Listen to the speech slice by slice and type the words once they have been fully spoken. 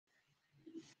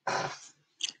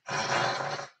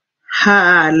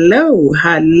Hello,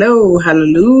 hello,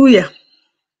 hallelujah.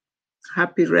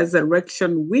 Happy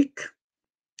Resurrection Week.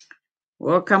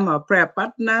 Welcome, our prayer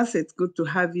partners. It's good to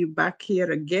have you back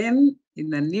here again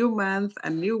in a new month, a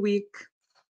new week,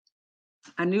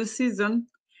 a new season.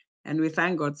 And we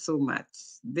thank God so much.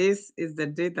 This is the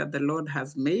day that the Lord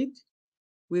has made.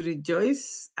 We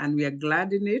rejoice and we are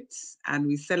glad in it. And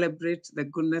we celebrate the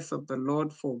goodness of the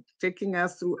Lord for taking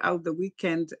us throughout the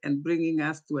weekend and bringing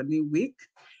us to a new week.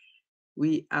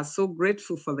 We are so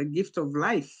grateful for the gift of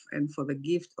life and for the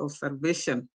gift of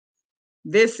salvation.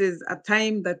 This is a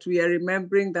time that we are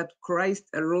remembering that Christ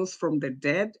arose from the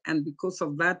dead, and because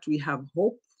of that, we have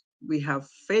hope, we have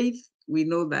faith, we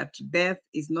know that death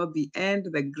is not the end,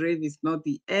 the grave is not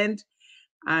the end.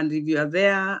 And if you are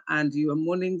there and you are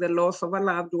mourning the loss of a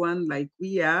loved one like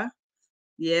we are,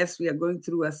 yes, we are going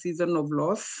through a season of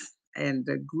loss and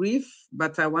grief,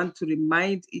 but I want to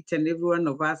remind each and every one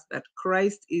of us that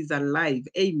Christ is alive.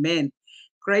 Amen.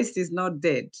 Christ is not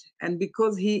dead. And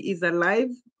because he is alive,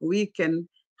 we can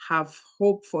have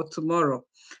hope for tomorrow.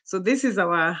 So this is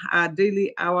our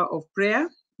daily hour of prayer,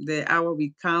 the hour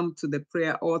we come to the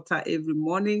prayer altar every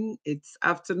morning. It's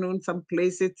afternoon, some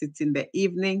places it's in the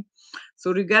evening.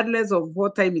 So regardless of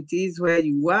what time it is where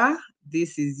you are,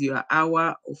 this is your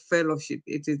hour of fellowship.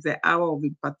 It is the hour of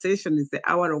impartation. It's the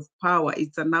hour of power.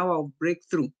 It's an hour of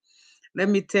breakthrough. Let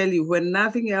me tell you, when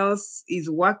nothing else is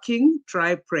working,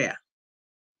 try prayer.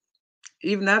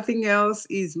 If nothing else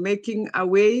is making a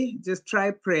way, just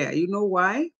try prayer. You know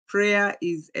why? Prayer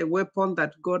is a weapon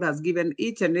that God has given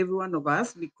each and every one of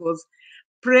us, because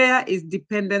prayer is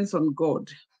dependence on God.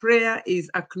 Prayer is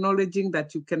acknowledging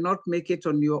that you cannot make it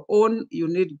on your own. You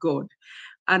need God.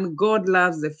 And God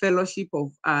loves the fellowship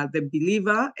of the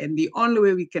believer. And the only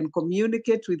way we can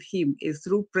communicate with him is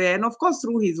through prayer. And of course,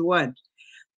 through his word.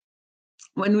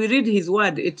 When we read his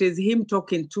word, it is him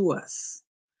talking to us,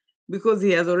 because he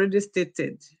has already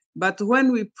stated. But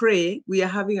when we pray, we are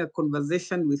having a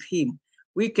conversation with him.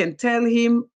 We can tell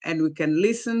him and we can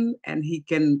listen, and he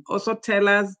can also tell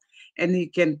us, and he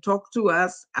can talk to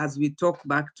us as we talk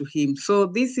back to him. So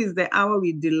this is the hour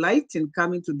we delight in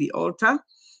coming to the altar.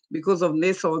 Because of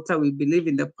this altar, we believe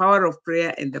in the power of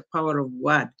prayer and the power of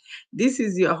word. This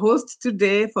is your host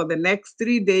today for the next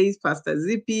 3 days, Pastor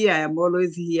Zippy. I am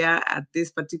always here at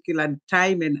this particular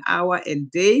time and hour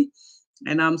and day.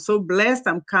 And I'm so blessed.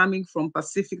 I'm coming from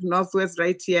Pacific Northwest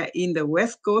right here in the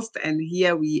West Coast. And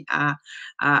here we are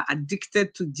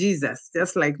addicted to Jesus,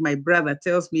 just like my brother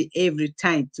tells me every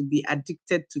time, to be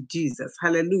addicted to Jesus.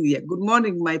 Hallelujah. Good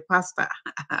morning, my pastor.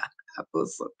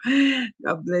 Apostle.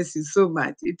 God bless you so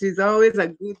much. It is always a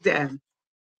good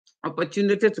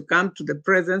opportunity to come to the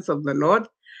presence of the Lord,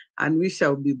 and we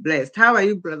shall be blessed. How are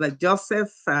you, Brother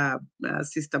Joseph,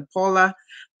 Sister Paula,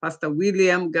 Pastor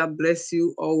William? God bless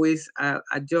you. Always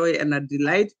a joy and a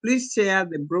delight. Please share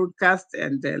the broadcast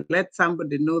and let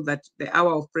somebody know that the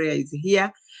hour of prayer is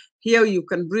here. Here you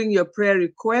can bring your prayer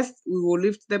requests. We will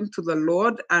lift them to the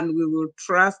Lord, and we will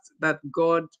trust that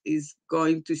God is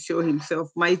going to show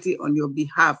himself mighty on your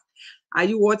behalf. Are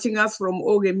you watching us from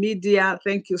Oge Media?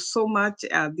 Thank you so much.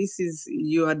 This is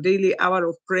your daily hour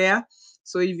of prayer.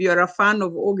 So if you're a fan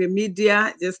of Oge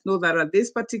Media, just know that at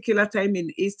this particular time in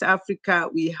East Africa,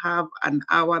 we have an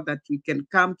hour that we can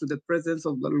come to the presence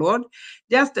of the Lord.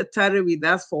 Just tarry with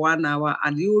us for 1 hour,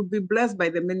 and you will be blessed by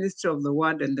the ministry of the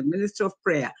word and the ministry of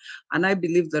prayer. And I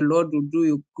believe the Lord will do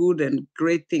you good and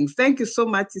great things. Thank you so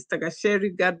much, Sister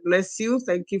Gasheri. God bless you.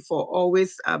 Thank you for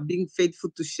always being faithful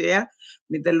to share.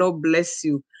 May the Lord bless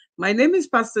you. My name is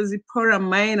Pastor Zipporah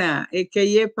Minor,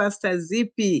 aka Pastor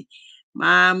Zippy.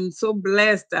 I'm so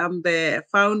blessed. I'm the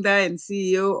founder and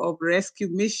CEO of Rescue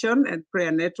Mission and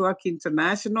Prayer Network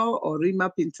International, or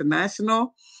REMAP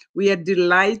International. We are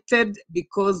delighted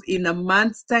because in a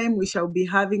month's time, we shall be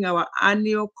having our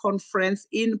annual conference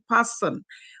in person.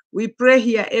 We pray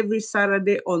here every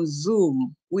Saturday on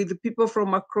Zoom with people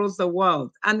from across the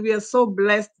world. And we are so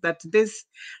blessed that this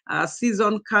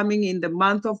season coming in the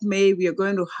month of May, we are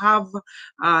going to have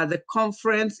the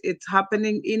conference. It's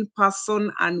happening in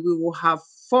person, and we will have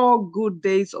 4 good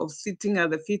days of sitting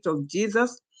at the feet of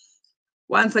Jesus.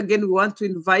 Once again, we want to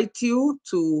invite you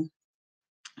to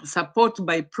support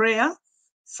by prayer,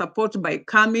 support by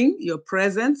coming, your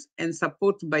presence, and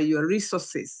support by your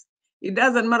resources. It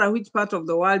doesn't matter which part of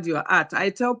the world you are at.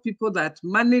 I tell people that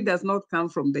money does not come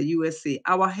from the USA.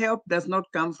 Our help does not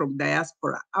come from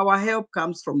diaspora. Our help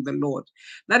comes from the Lord.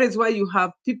 That is why you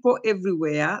have people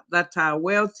everywhere that are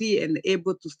wealthy and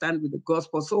able to stand with the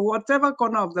gospel. So whatever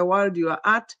corner of the world you are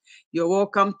at, you're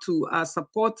welcome to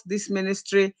support this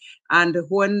ministry. And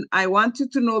when I want you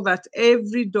to know that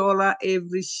every dollar,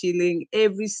 every shilling,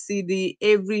 every CD,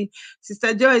 every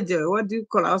Sister Georgia, what do you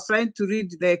call? I was trying to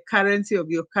read the currency of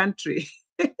your country.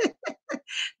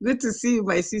 Good to see you,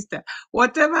 my sister.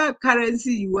 Whatever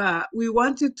currency you are, we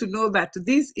want you to know that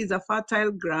this is a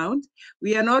fertile ground.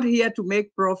 We are not here to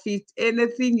make profit.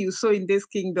 Anything you sow in this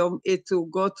kingdom, it will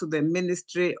go to the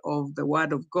ministry of the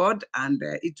word of God, and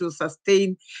it will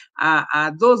sustain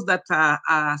those that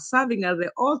are serving at the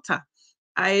altar.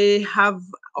 I have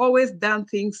always done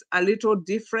things a little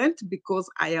different because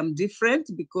I am different,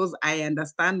 because I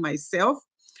understand myself.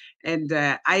 And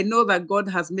I know that God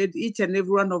has made each and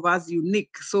every one of us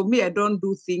unique. So me, I don't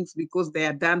do things because they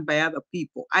are done by other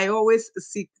people. I always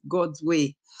seek God's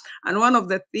way. And one of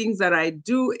the things that I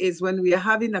do is when we are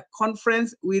having a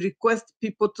conference, we request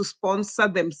people to sponsor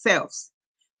themselves.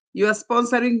 You are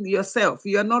sponsoring yourself.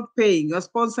 You are not paying. You're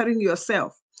sponsoring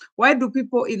yourself. Why do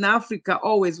people in Africa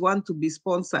always want to be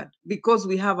sponsored? Because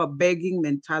we have a begging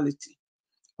mentality.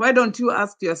 Why don't you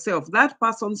ask yourself, that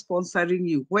person sponsoring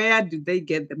you, where did they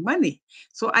get the money?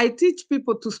 So I teach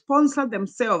people to sponsor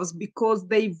themselves because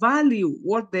they value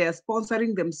what they are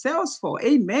sponsoring themselves for.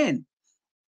 Amen.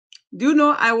 Do you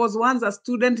know, I was once a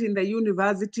student in the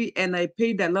university and I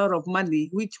paid a lot of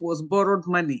money, which was borrowed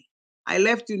money. I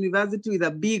left university with a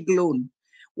big loan.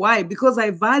 Why? Because I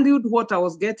valued what I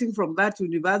was getting from that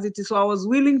university. So I was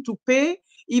willing to pay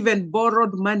even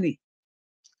borrowed money.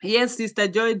 Yes, Sister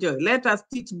Joy Joy, let us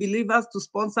teach believers to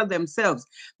sponsor themselves.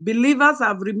 Believers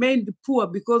have remained poor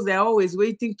because they're always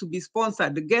waiting to be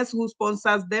sponsored. Guess who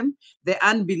sponsors them? The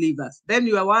unbelievers. Then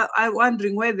you are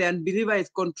wondering why the unbeliever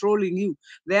is controlling you.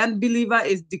 The unbeliever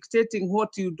is dictating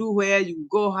what you do, where you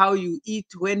go, how you eat,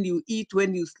 when you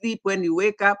sleep, when you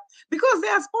wake up, because they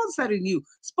are sponsoring you.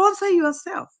 Sponsor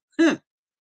yourself.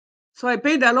 So I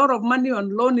paid a lot of money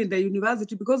on loan in the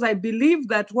university because I believed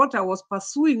that what I was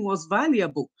pursuing was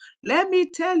valuable. Let me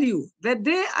tell you, the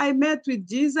day I met with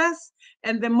Jesus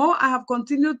and the more I have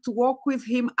continued to walk with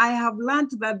him, I have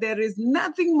learned that there is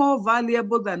nothing more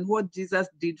valuable than what Jesus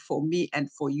did for me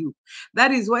and for you.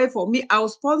 That is why for me, I'll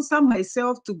sponsor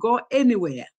myself to go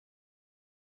anywhere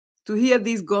to hear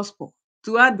this gospel,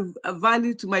 to add a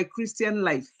value to my Christian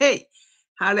life. Hey,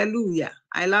 hallelujah.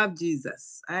 I love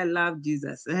Jesus. I love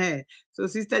Jesus. Hey. So,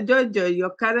 Sister Jojo, your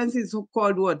currency is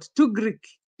called what? To Greek.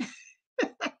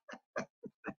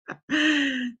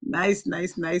 Nice,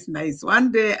 nice, nice, nice.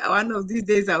 One day, one of these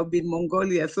days, I'll be in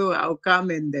Mongolia, so I'll come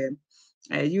and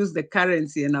use the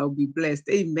currency and I'll be blessed.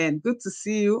 Amen. Good to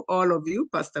see you, all of you.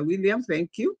 Pastor William,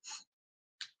 thank you.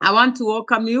 I want to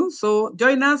welcome you. So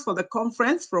join us for the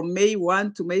conference from May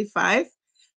 1 to May 5.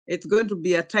 It's going to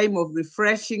be a time of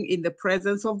refreshing in the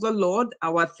presence of the Lord.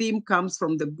 Our theme comes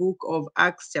from the book of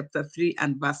Acts chapter 3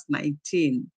 and verse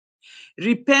 19.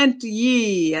 Repent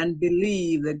ye and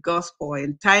believe the gospel,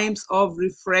 and times of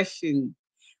refreshing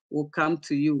will come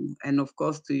to you and of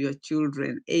course to your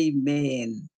children.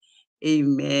 Amen.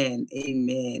 Amen,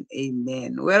 amen,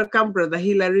 amen. Welcome, Brother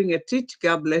Hilary Ngetich.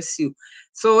 God bless you.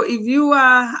 So if you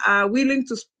are willing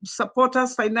to support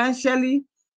us financially,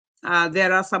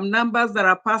 there are some numbers that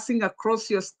are passing across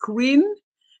your screen.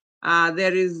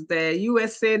 There is the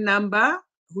USA number,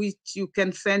 which you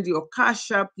can send your Cash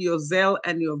App, your Zelle,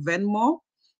 and your Venmo.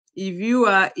 If you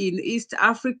are in East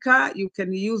Africa, you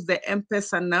can use the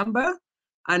M-Pesa number.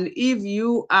 And if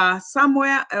you are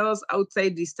somewhere else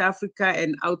outside East Africa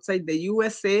and outside the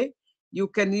USA, you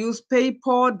can use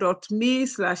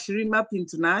paypal.me/Remap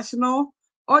International,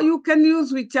 or you can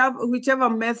use whichever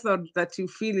method that you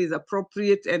feel is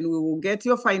appropriate, and we will get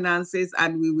your finances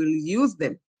and we will use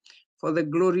them for the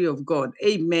glory of God.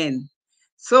 Amen.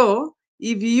 So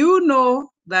if you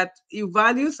know that you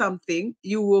value something,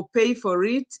 you will pay for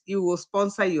it, you will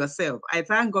sponsor yourself. I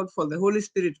thank God for the Holy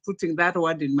Spirit putting that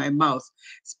word in my mouth.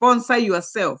 Sponsor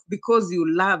yourself because you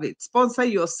love it. Sponsor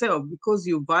yourself because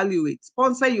you value it.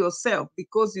 Sponsor yourself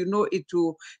because you know it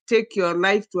will take your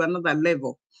life to another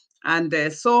level. And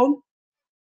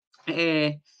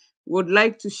would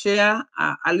like to share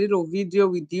a little video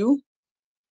with you.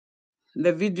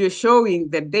 The video showing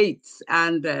the dates,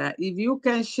 and if you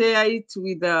can share it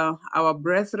with our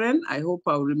brethren, I hope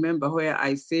I'll remember where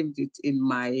I saved it in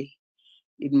my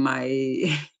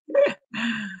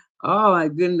oh my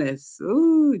goodness.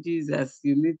 Oh Jesus,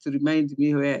 you need to remind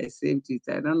me where I saved it.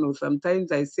 I don't know,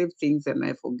 sometimes I save things and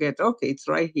I forget. Okay, it's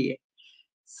right here.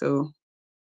 So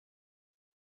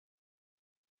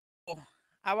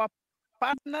our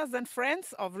partners and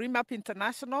friends of REMAP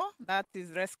International, that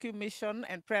is Rescue Mission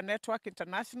and Prayer Network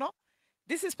International.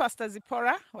 This is Pastor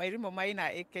Zipporah Wairimo Maina,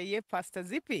 aka Pastor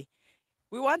Zippy.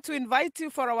 We want to invite you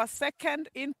for our second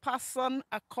in-person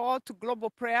A Call to Global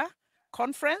Prayer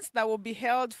conference that will be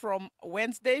held from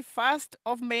Wednesday, 1st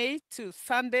of May to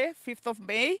Sunday, 5th of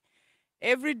May,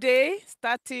 every day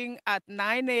starting at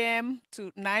 9 a.m.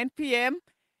 to 9 p.m.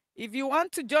 If you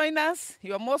want to join us,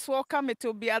 you're most welcome. It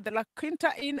will be at the La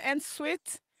Quinta Inn and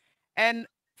Suite. And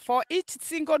for each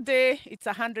single day, it's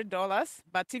 $100.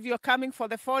 But if you're coming for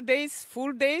the 4 days,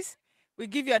 full days, we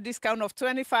give you a discount of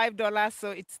 $25,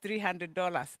 so it's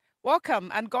 $300.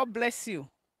 Welcome, and God bless you.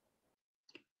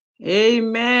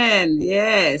 amen.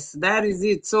 Yes, that is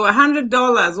it. So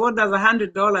 $100, what does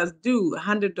 $100 do?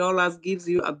 $100 gives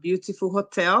you a beautiful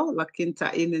hotel, La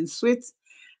Quinta Inn and Suites.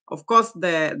 Of course,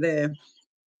 the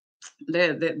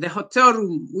hotel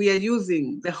room we are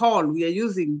using, the hall we are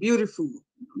using, beautiful,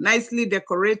 nicely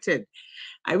decorated.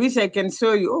 I wish I can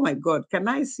show you. Oh my God, can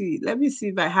I see? Let me see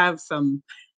if I have some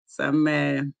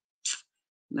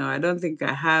no, I don't think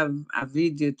I have a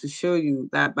video to show you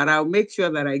that, but I'll make sure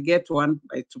that I get one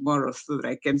by tomorrow so that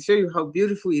I can show you how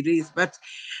beautiful it is. But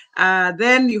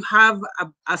then you have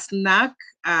a snack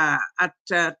at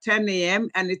 10 a.m.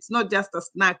 and it's not just a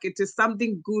snack, it is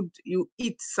something good. You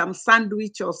eat some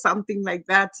sandwich or something like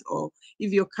that. Or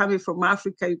if you're coming from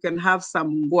Africa, you can have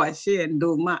some gouache and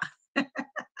doma.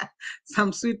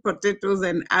 Some sweet potatoes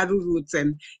and arrowroots,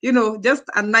 and just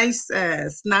a nice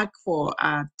snack for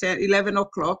 10, 11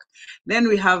 o'clock. Then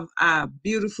we have a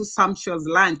beautiful sumptuous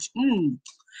lunch.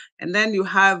 And then you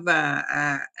have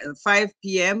 5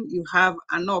 p.m. you have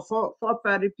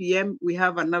 4:30 p.m. we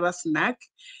have another snack.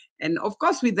 And of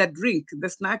course, with a drink, the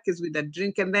snack is with a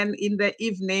drink. And then in the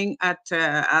evening at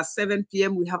 7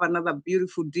 p.m., we have another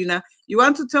beautiful dinner. You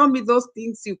want to tell me those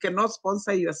things you cannot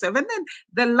sponsor yourself? And then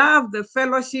the love, the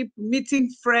fellowship, meeting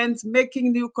friends,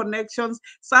 making new connections.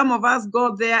 Some of us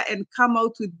go there and come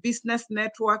out with business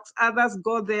networks. Others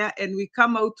go there and we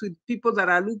come out with people that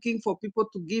are looking for people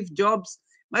to give jobs.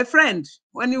 My friend,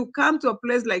 when you come to a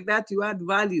place like that, you add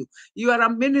value. You are a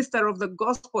minister of the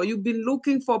gospel. You've been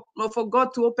looking for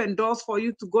God to open doors for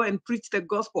you to go and preach the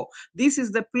gospel. This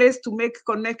is the place to make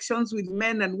connections with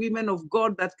men and women of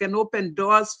God that can open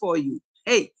doors for you.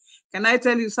 Hey, can I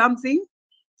tell you something?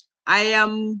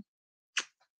 Okay,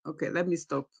 let me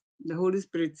stop. The Holy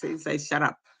Spirit says I shut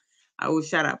up. I will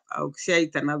shut up. I'll share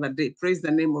it another day. Praise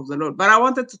the name of the Lord. But I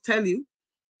wanted to tell you,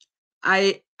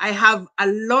 I have a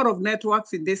lot of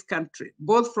networks in this country,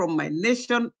 both from my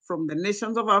nation, from the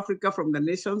nations of Africa, from the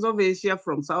nations of Asia,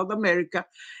 from South America.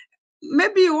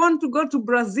 Maybe you want to go to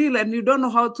Brazil and you don't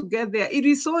know how to get there. It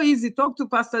is so easy. Talk to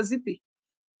Pastor Zippy.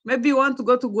 Maybe you want to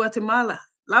go to Guatemala.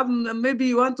 Maybe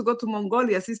you want to go to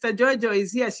Mongolia. Sister Jojo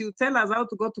is here. She'll tell us how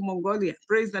to go to Mongolia.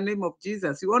 Praise the name of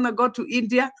Jesus. You want to go to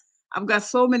India? I've got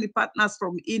so many partners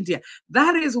from India.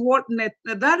 That is what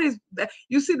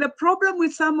you see, the problem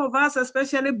with some of us,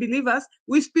 especially believers,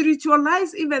 we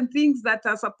spiritualize even things that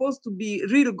are supposed to be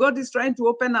real. God is trying to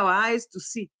open our eyes to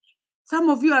see. Some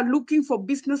of you are looking for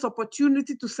business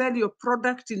opportunity to sell your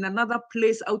product in another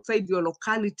place outside your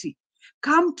locality.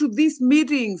 Come to these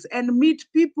meetings and meet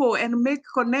people and make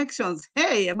connections.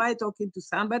 Hey, am I talking to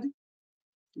somebody?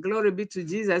 Glory be to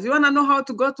Jesus. You want to know how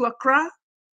to go to Accra?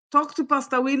 Talk to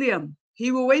Pastor William.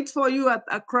 He will wait for you at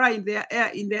Accra in the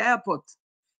airport.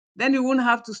 Then you won't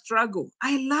have to struggle.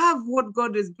 I love what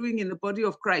God is doing in the body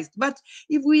of Christ. But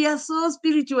if we are so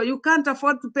spiritual, you can't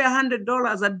afford to pay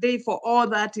 $100 a day for all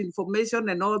that information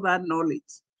and all that knowledge.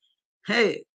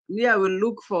 Hey, me, I will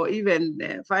look for even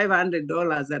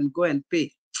 $500 and go and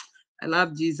pay. I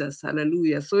love Jesus.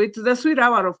 Hallelujah. So it's the sweet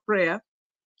hour of prayer.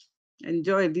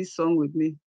 Enjoy this song with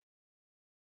me.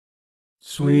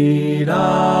 Sweet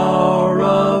hour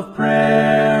of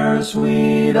prayer,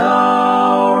 sweet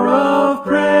hour of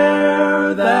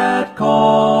prayer that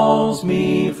calls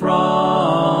me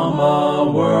from a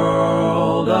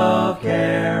world of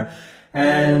care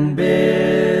and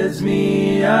bids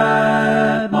me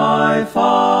at my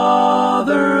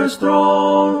Father's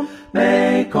throne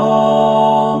make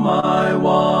all my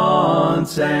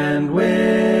wants and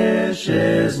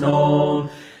wishes known.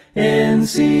 In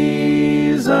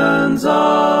seasons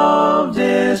of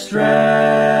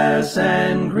distress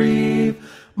and grief,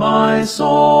 my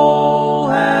soul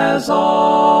has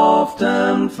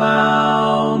often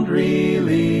found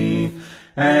relief,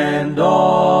 and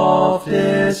oft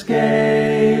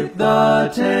escaped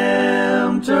the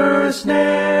tempter's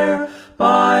snare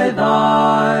by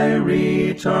thy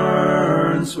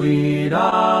return, sweet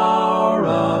hour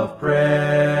of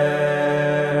prayer.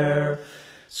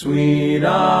 Sweet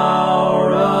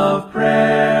hour of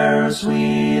prayer,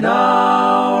 sweet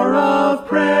hour of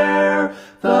prayer,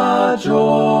 the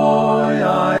joy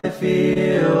I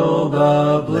feel,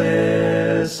 the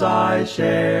bliss I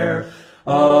share,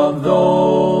 of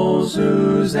those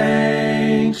whose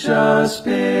anxious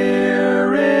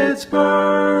spirits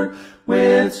burn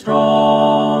with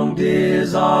strong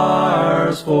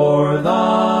desires for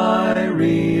thy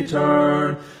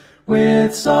return.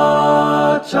 With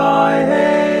such I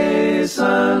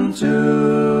hasten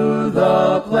to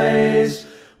the place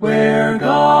where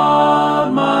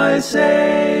God my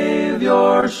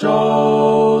Savior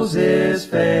shows his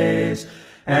face,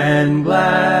 and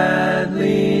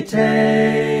gladly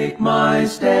take my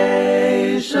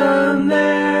station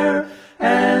there,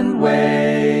 and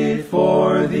wait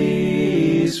for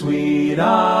thee, sweet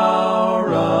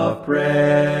hour of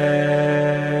prayer.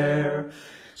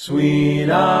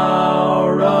 Sweet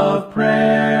hour of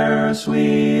prayer,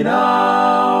 sweet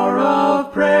hour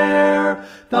of prayer,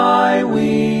 thy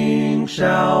wings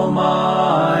shall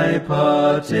my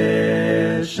petition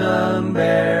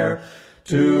bear.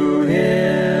 To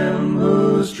him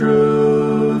whose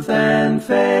truth and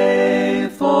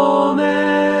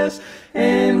faithfulness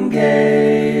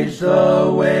engage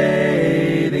the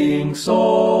waiting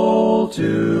soul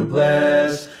to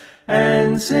bless,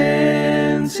 and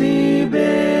since he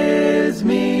bids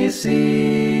me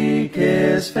seek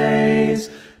his face,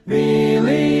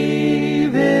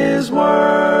 believe his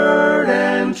word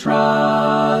and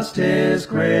trust his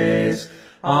grace,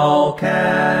 I'll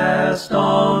cast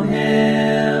on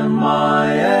him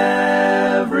my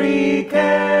every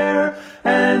care,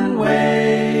 and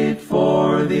wait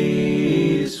for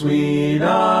thee, sweet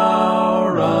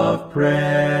hour of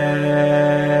prayer.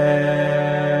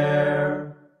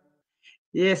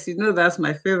 Yes, you know, that's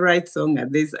my favorite song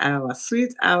at this hour,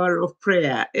 Sweet Hour of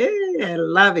Prayer. I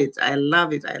love it. I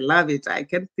love it. I love it. I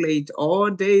can play it all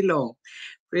day long.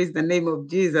 Praise the name of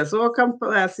Jesus. Welcome,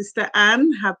 Sister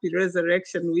Anne. Happy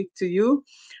Resurrection Week to you.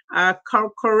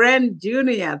 Corinne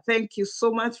Jr., thank you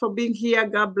so much for being here.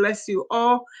 God bless you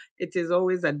all. It is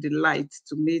always a delight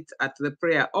to meet at the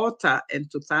prayer altar and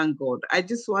to thank God. I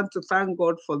just want to thank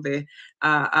God for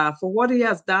for what he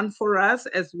has done for us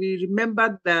as we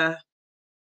remember the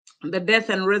death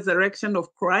and resurrection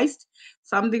of Christ.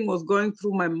 Something was going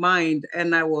through my mind,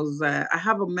 and I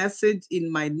have a message in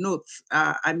my notes.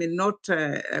 I may not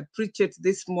preach it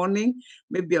this morning.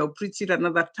 Maybe I'll preach it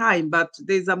another time, but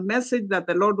there's a message that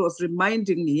the Lord was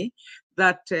reminding me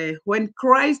that when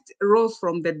Christ rose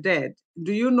from the dead,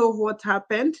 do you know what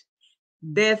happened?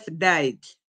 Death died.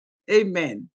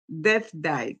 Amen. Death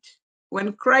died.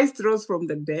 When Christ rose from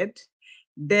the dead,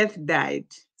 death died.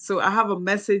 So I have a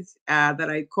message that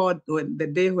I called when the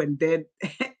day when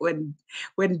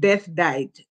when death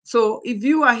died. So if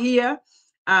you are here,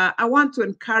 I want to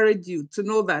encourage you to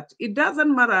know that it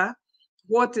doesn't matter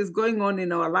what is going on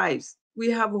in our lives. We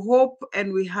have hope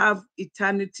and we have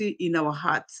eternity in our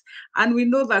hearts. And we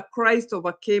know that Christ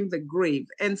overcame the grave.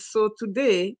 And so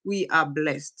today we are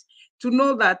blessed to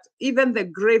know that even the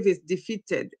grave is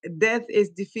defeated, death is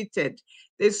defeated.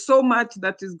 There's so much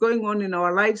that is going on in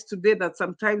our lives today that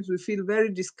sometimes we feel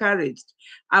very discouraged.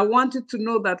 I want you to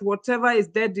know that whatever is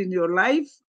dead in your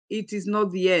life, it is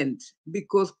not the end,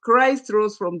 because Christ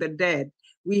rose from the dead.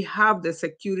 We have the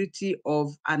security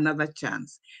of another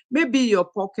chance. Maybe your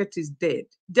pocket is dead,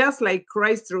 just like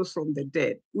Christ rose from the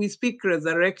dead. We speak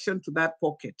resurrection to that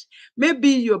pocket. Maybe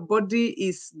your body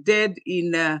is dead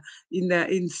in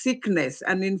sickness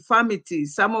and infirmity.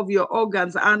 Some of your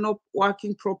organs are not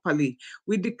working properly.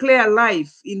 We declare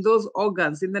life in those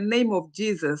organs in the name of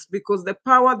Jesus, because the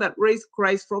power that raised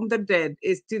Christ from the dead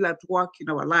is still at work in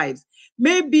our lives.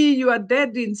 Maybe you are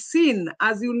dead in sin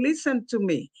as you listen to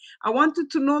me. I want you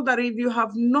to know that if you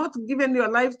have not given your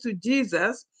life to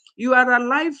Jesus, you are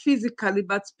alive physically,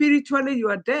 but spiritually you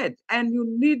are dead, and you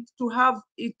need to have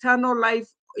eternal life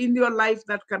in your life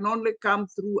that can only come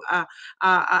through a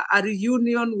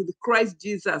reunion with Christ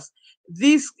Jesus.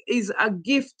 This is a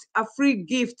gift, a free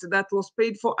gift that was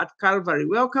paid for at Calvary.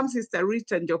 Welcome, Sister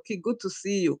Rita and Joki. Good to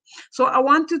see you. So I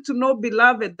want you to know,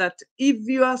 beloved, that if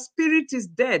your spirit is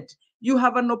dead, you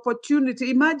have an opportunity.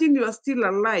 Imagine you are still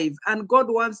alive and God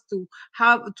wants to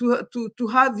have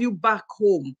you back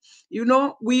home. You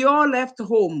know, we all left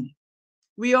home.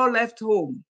 We all left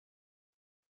home.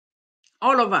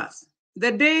 All of us.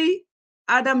 The day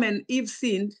Adam and Eve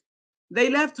sinned,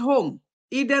 they left home.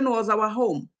 Eden was our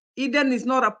home. Eden is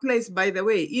not a place, by the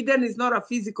way. Eden is not a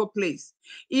physical place.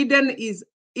 Eden is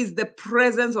the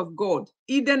presence of God.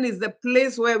 Eden is the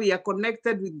place where we are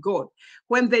connected with God.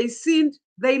 When they sinned,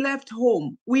 they left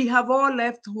home. We have all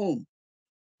left home.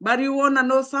 But you want to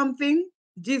know something?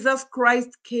 Jesus Christ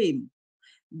came,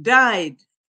 died,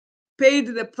 paid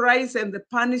the price and the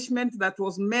punishment that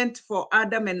was meant for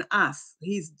Adam and us,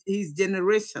 his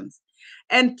generations.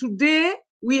 And today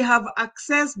we have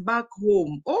access back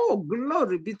home. Oh,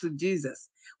 glory be to Jesus.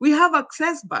 We have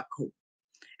access back home.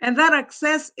 And that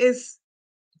access is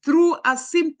through a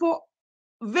simple,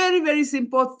 very, very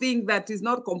simple thing that is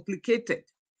not complicated.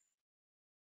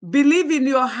 Believe in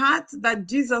your heart that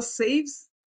Jesus saves.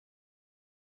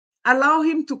 Allow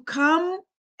him to come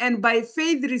and by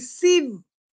faith receive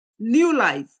new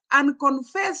life and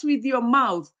confess with your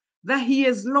mouth that he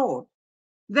is Lord.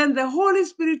 Then the Holy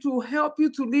Spirit will help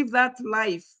you to live that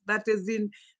life that is in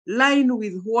line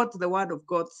with what the Word of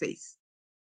God says.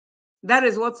 That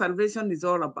is what salvation is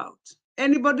all about.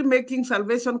 Anybody making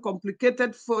salvation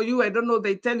complicated for you, I don't know,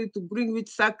 they tell you to bring which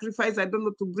sacrifice, I don't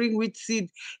know, to bring which seed.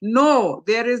 No,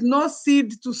 there is no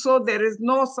seed to sow, there is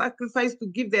no sacrifice to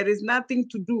give, there is nothing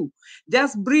to do.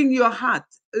 Just bring your heart,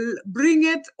 bring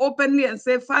it openly and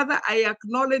say, Father, I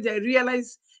acknowledge, I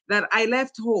realize that I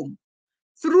left home.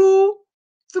 Through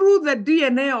the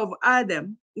DNA of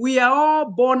Adam, we are all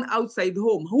born outside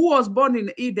home. Who was born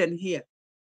in Eden here?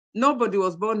 Nobody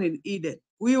was born in Eden.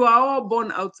 We were all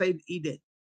born outside Eden.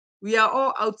 We are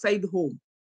all outside home.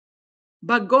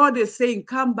 But God is saying,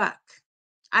 come back.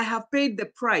 I have paid the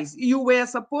price. You were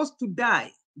supposed to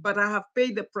die, but I have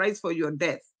paid the price for your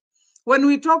death. When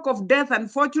we talk of death,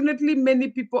 unfortunately, many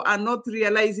people are not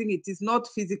realizing it is not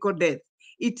physical death.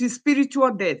 It is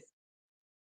spiritual death.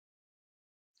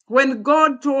 When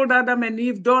God told Adam and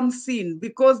Eve, don't sin,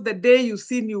 because the day you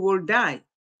sin, you will die.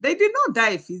 They did not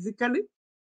die physically.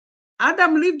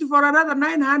 Adam lived for another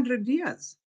 900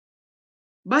 years.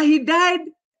 But he died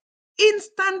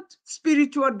instant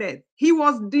spiritual death. He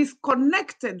was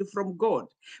disconnected from God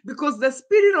because the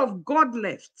Spirit of God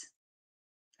left.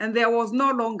 And there was no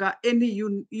longer any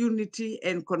unity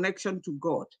and connection to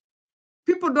God.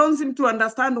 People don't seem to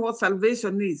understand what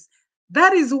salvation is.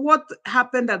 That is what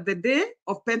happened at the day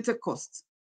of Pentecost.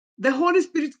 The Holy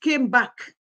Spirit came back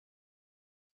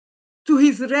to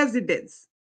his residence.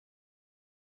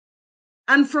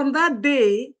 And from that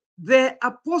day, the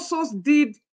apostles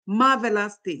did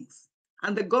marvelous things.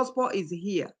 And the gospel is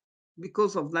here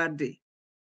because of that day.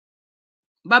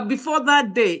 But before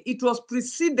that day, it was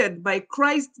preceded by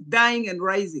Christ dying and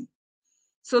rising.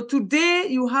 So today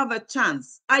you have a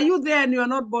chance. Are you there and you are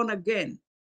not born again?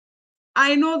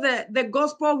 I know that the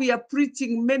gospel we are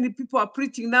preaching, many people are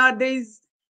preaching nowadays,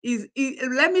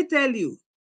 let me tell you,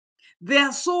 there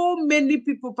are so many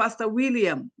people, Pastor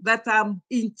William, that are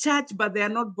in church, but they are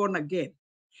not born again.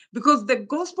 Because the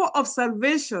gospel of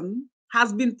salvation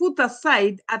has been put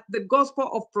aside at the gospel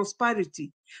of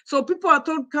prosperity. So people are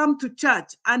told, come to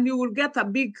church and you will get a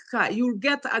big car, you will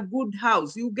get a good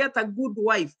house, you will get a good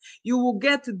wife, you will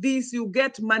get this, you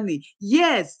get money.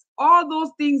 Yes, all those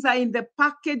things are in the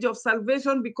package of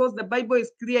salvation because the Bible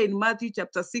is clear in Matthew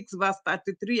chapter 6, verse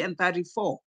 33 and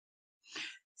 34.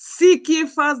 Seek ye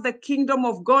first the kingdom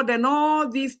of God and all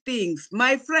these things.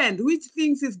 My friend, which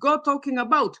things is God talking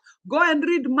about? Go and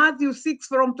read Matthew 6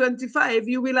 from 25.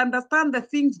 You will understand the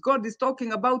things God is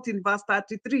talking about in verse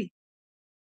 33.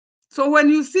 So when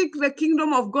you seek the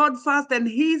kingdom of God first and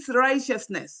his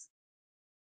righteousness,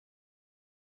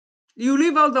 you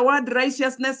leave out the word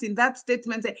righteousness in that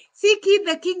statement. Say, seek ye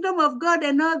the kingdom of God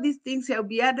and all these things shall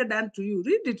be added unto you.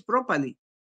 Read it properly.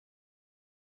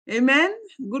 Amen.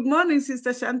 Good morning,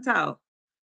 Sister Chantal.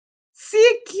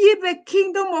 Seek ye the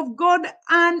kingdom of God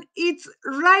and its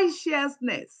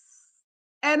righteousness,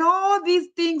 and all these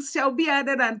things shall be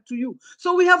added unto you.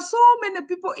 So we have so many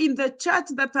people in the church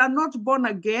that are not born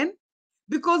again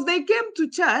because they came to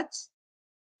church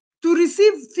to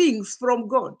receive things from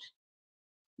God,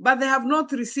 but they have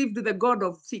not received the God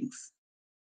of things.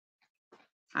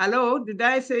 Hello, did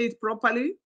I say it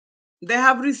properly? They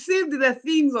have received the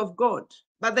things of God,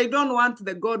 but they don't want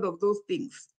the God of those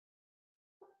things.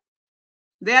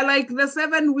 They are like the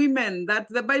 7 women that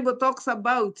the Bible talks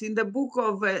about in the book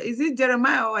of, is it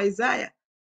Jeremiah or Isaiah?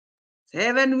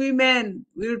 7 women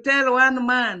will tell one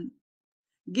man,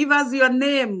 give us your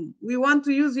name. We want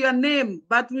to use your name,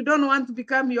 but we don't want to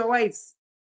become your wives.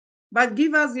 But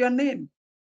give us your name.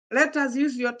 Let us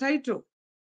use your title,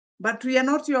 but we are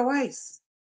not your wives.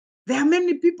 There are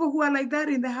many people who are like that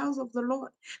in the house of the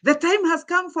Lord. The time has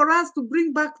come for us to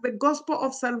bring back the gospel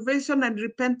of salvation and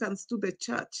repentance to the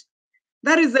church.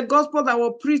 That is the gospel that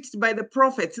was preached by the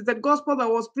prophets. It's the gospel that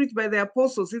was preached by the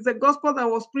apostles. It's the gospel that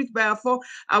was preached by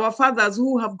our fathers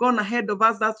who have gone ahead of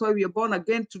us. That's why we are born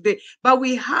again today. But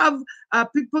we have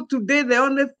people today, the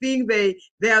only thing they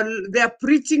are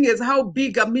preaching is how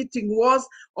big a meeting was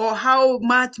or how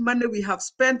much money we have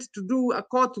spent to do a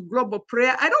call to global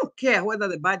prayer. I don't care whether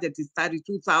the budget is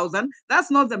 32,000.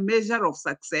 That's not the measure of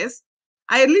success.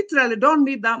 I literally don't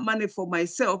need that money for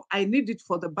myself. I need it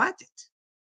for the budget.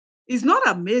 It's not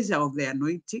a measure of the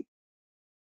anointing.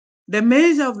 The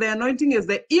measure of the anointing is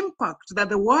the impact that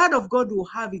the word of God will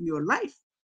have in your life,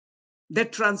 the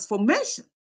transformation.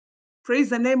 Praise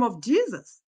the name of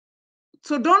Jesus.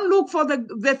 So don't look for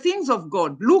the things of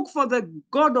God. Look for the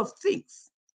God of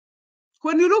things.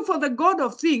 When you look for the God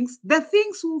of things, the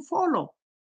things will follow.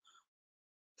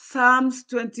 Psalms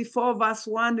 24 verse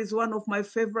 1 is one of my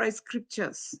favorite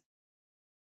scriptures.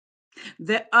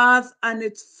 The earth and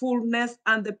its fullness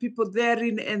and the people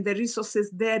therein and the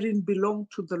resources therein belong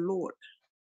to the Lord.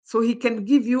 So he can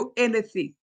give you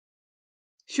anything.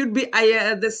 Should be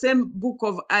the same book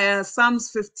of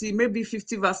Psalms 50, maybe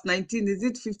 50 verse 19. Is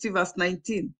it 50 verse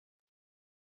 19?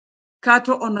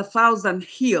 Cattle on 1,000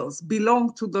 hills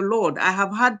belong to the Lord. I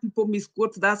have had people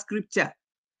misquote that scripture.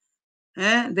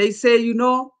 They say,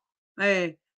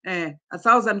 1,000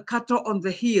 cattle on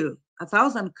the hill.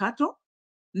 1,000 cattle?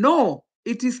 No,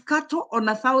 it is cattle on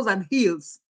 1,000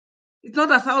 hills. It's not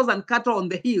 1,000 cattle on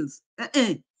the hills.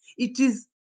 It is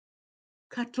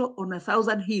cattle on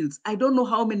 1,000 hills. I don't know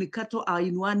how many cattle are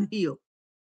in one hill.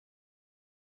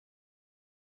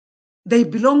 They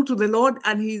belong to the Lord,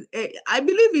 and I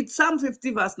believe it's Psalm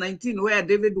 50 verse 19 where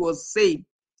David was saying,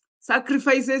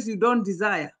 sacrifices you don't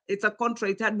desire. It's a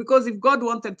contrite heart, because if God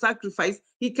wanted sacrifice,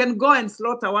 he can go and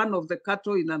slaughter one of the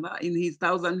cattle in his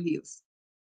 1,000 hills.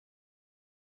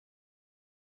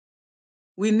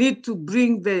 We need to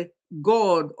bring the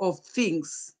God of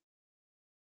things.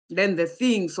 Then the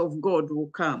things of God will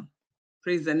come.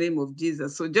 Praise the name of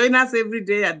Jesus. So join us every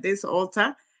day at this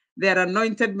altar. There are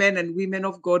anointed men and women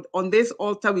of God. On this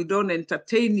altar, we don't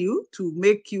entertain you to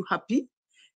make you happy,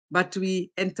 but we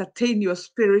entertain your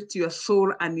spirit, your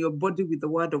soul, and your body with the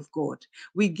word of God.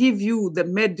 We give you the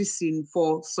medicine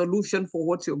for solution for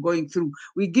what you're going through.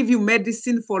 We give you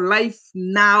medicine for life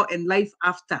now and life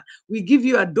after. We give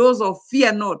you a dose of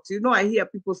fear not. I hear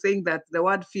people saying that the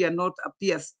word fear not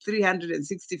appears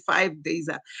 365 days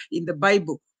in the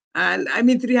Bible.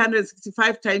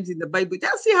 365 times in the Bible.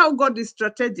 Just see how God is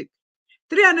strategic.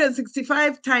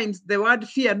 365 times the word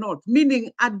fear not,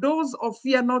 meaning a dose of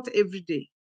fear not every day.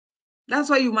 That's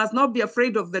why you must not be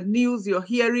afraid of the news you're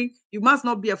hearing. You must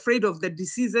not be afraid of the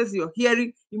diseases you're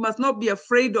hearing. You must not be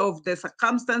afraid of the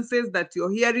circumstances that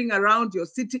you're hearing around your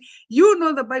city.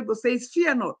 The Bible says,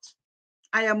 fear not.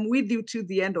 I am with you till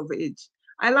the end of age.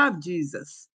 I love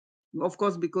Jesus. Of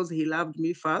course, because he loved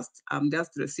me first. I'm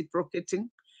just reciprocating.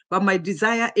 But my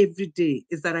desire every day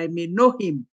is that I may know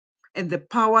him and the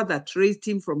power that raised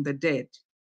him from the dead.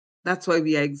 That's why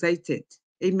we are excited.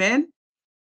 Amen.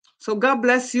 So God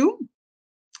bless you.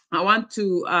 I want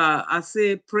to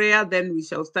say prayer, then we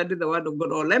shall study the word of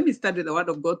God. Or let me study the word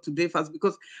of God today first,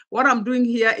 because what I'm doing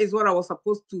here is what I was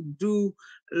supposed to do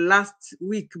last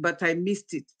week, but I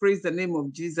missed it. Praise the name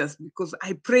of Jesus, because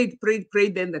I prayed,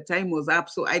 then the time was up.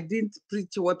 So I didn't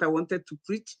preach what I wanted to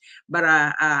preach, but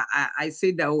I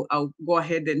said I'll go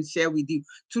ahead and share with you.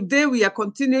 Today, we are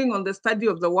continuing on the study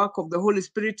of the work of the Holy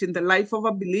Spirit in the life of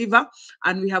a believer,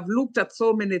 and we have looked at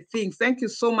so many things. Thank you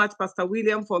so much, Pastor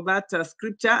William, for that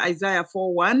scripture, Isaiah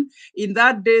 4:1. In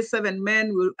that day, 7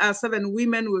 women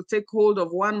will take hold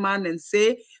of one man and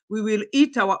say, we will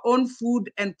eat our own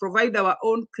food and provide our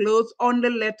own clothes. Only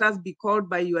let us be called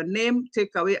by your name.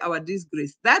 Take away our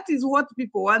disgrace. That is what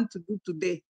people want to do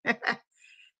today.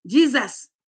 Jesus,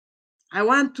 I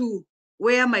want to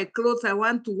wear my clothes. I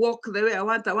want to walk the way I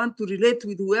want. I want to relate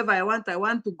with whoever I want. I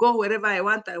want to go wherever I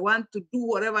want. I want to do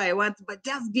whatever I want. But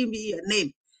just give me your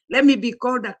name. Let me be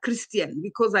called a Christian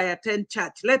because I attend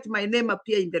church. Let my name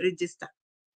appear in the register.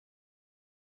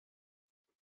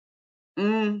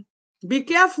 Be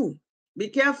careful. Be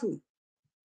careful.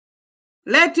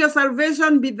 Let your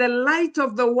salvation be the light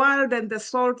of the world and the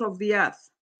salt of the earth.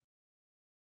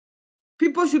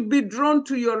 People should be drawn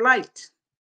to your light.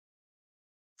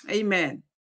 Amen.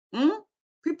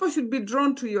 People should be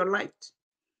drawn to your light.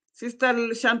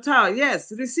 Sister Chantal,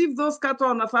 yes, receive those cattle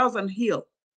on 1,000 hill.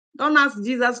 Don't ask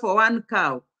Jesus for one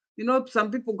cow. Some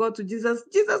people go to Jesus,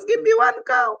 Jesus, give me one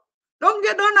cow.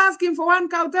 Don't ask him for one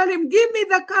cow. Tell him, give me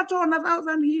the cattle on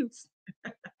 1,000 hills.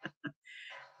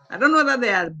 I don't know whether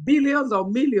there are billions or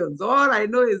millions. All I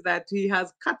know is that he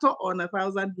has cattle on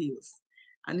 1,000 hills.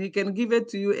 and he can give it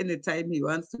to you anytime he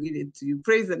wants to give it to you.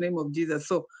 Praise the name of Jesus.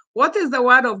 So what is the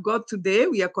word of God today?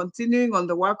 We are continuing on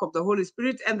the work of the Holy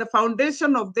Spirit, and the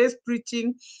foundation of this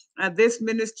preaching, this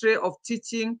ministry of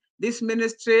teaching, this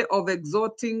ministry of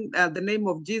exalting the name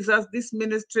of Jesus, this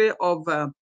ministry of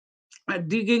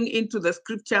digging into the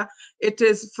scripture. It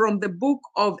is from the book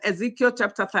of Ezekiel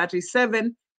chapter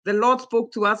 37. The Lord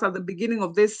spoke to us at the beginning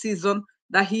of this season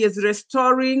that he is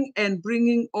restoring and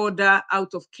bringing order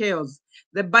out of chaos.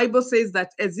 The Bible says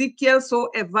that Ezekiel saw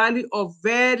a valley of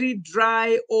very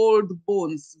dry old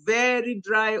bones, very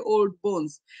dry old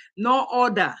bones, no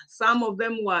order. Some of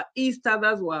them were east,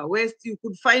 others were west. You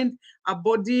could find a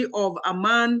body of a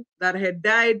man that had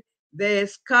died. The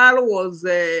skull was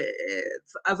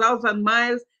 1,000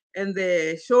 miles, and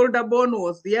the shoulder bone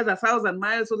was the other 1,000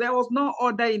 miles. So there was no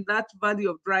order in that valley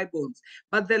of dry bones.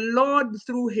 But the Lord,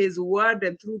 through his word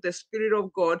and through the Spirit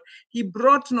of God, he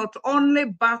brought not only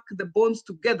back the bones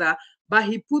together, but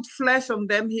he put flesh on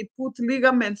them, he put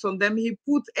ligaments on them, he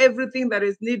put everything that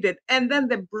is needed. And then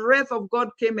the breath of God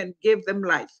came and gave them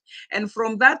life. And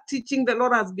from that teaching, the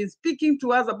Lord has been speaking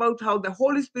to us about how the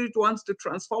Holy Spirit wants to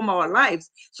transform our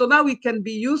lives so that we can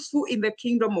be useful in the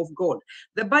kingdom of God.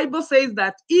 The Bible says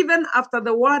that even after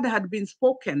the word had been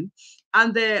spoken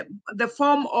and the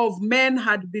form of men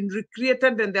had been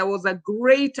recreated and there was a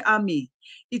great army,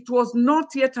 it was not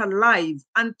yet alive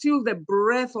until the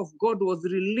breath of God was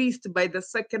released by the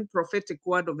second prophetic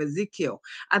word of Ezekiel.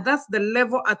 And that's the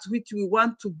level at which we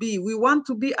want to be. We want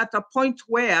to be at a point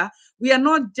where we are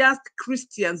not just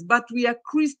Christians, but we are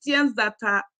Christians that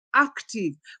are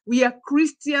active. We are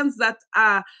Christians that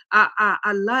are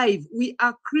alive. We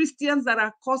are Christians that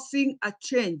are causing a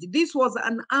change. This was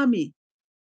an army.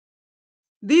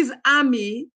 This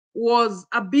army was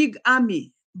a big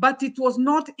army, but it was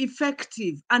not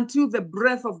effective until the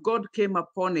breath of God came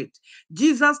upon it.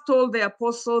 Jesus told the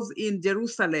apostles in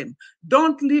Jerusalem,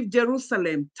 don't leave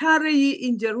Jerusalem, tarry ye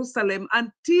in Jerusalem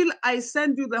until I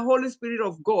send you the Holy Spirit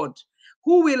of God,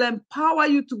 who will empower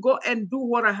you to go and do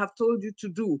what I have told you to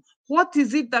do. What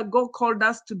is it that God called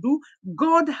us to do?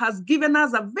 God has given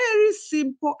us a very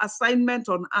simple assignment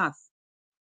on earth.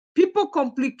 People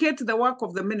complicate the work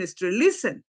of the ministry.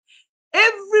 Listen,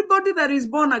 everybody that is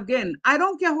born again, I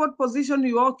don't care what position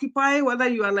you occupy, whether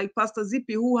you are like Pastor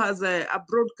Zippy, who has a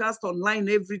broadcast online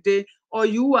every day, or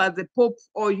you are the Pope,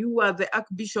 or you are the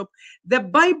Archbishop. The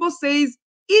Bible says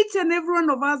each and every one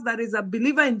of us that is a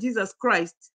believer in Jesus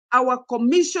Christ, our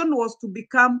commission was to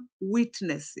become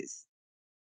witnesses.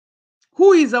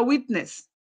 Who is a witness?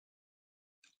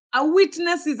 A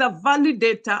witness is a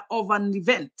validator of an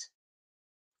event.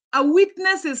 A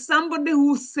witness is somebody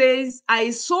who says,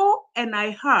 I saw and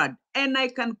I heard, and I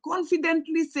can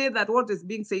confidently say that what is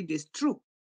being said is true.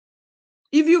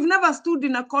 If you've never stood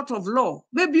in a court of law,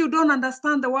 maybe you don't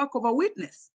understand the work of a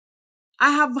witness.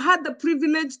 I have had the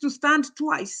privilege to stand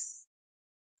twice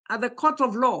at the court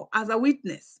of law as a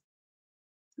witness.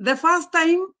 The first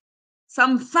time,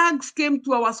 some thugs came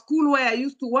to our school where I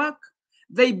used to work.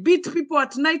 They beat people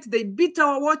at night, they beat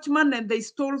our watchman, and they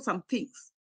stole some things.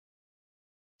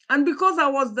 And because I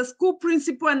was the school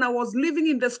principal and I was living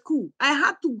in the school, I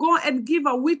had to go and give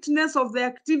a witness of the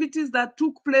activities that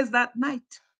took place that night.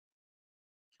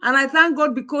 And I thank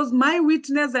God because my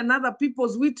witness and other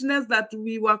people's witness that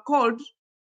we were called,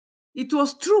 it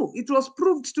was true. It was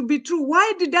proved to be true.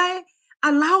 Why did I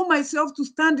allow myself to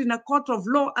stand in a court of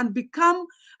law and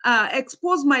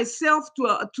expose myself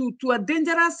to a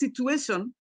dangerous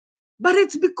situation? But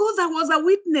it's because I was a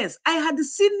witness. I had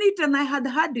seen it and I had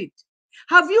heard it.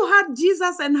 Have you heard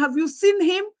Jesus and have you seen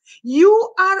him?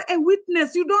 You are a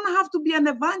witness. You don't have to be an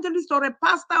evangelist or a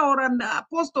pastor or an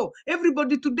apostle.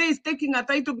 Everybody today is taking a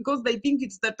title because they think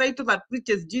it's the title that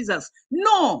preaches Jesus.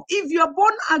 No, if you are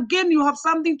born again, you have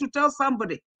something to tell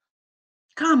somebody.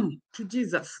 Come to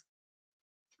Jesus.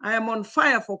 I am on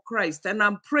fire for Christ and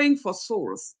I'm praying for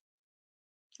souls.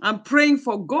 I'm praying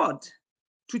for God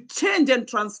to change and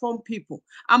transform people.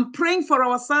 I'm praying for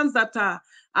our sons that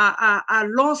are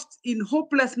lost in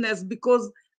hopelessness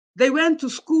because they went to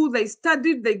school, they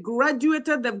studied, they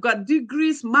graduated, they've got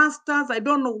degrees, masters, I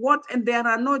don't know what, and there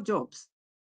are no jobs.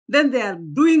 Then they are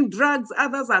doing drugs,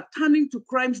 others are turning to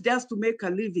crimes just to make a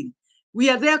living. We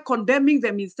are there condemning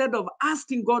them instead of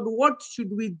asking God, what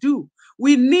should we do?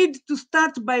 We need to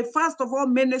start by first of all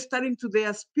ministering to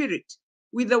their spirit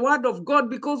with the word of God,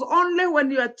 because only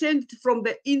when you are changed from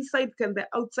the inside can the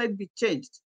outside be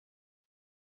changed.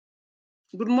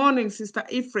 Good morning, Sister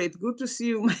Ifrit. Good to see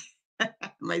you,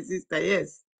 my sister.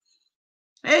 Yes.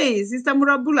 Hey, Sister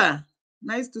Murabula.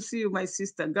 Nice to see you, my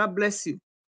sister. God bless you.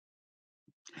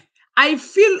 I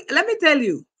feel, let me tell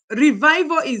you,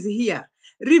 revival is here.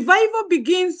 Revival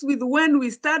begins with when we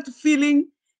start feeling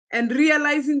and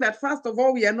realizing that, first of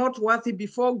all, we are not worthy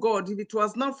before God. If it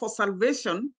was not for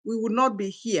salvation, we would not be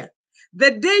here.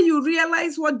 The day you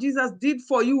realize what Jesus did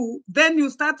for you, then you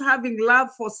start having love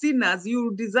for sinners.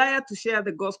 You desire to share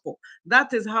the gospel.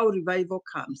 That is how revival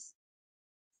comes.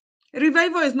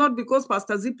 Revival is not because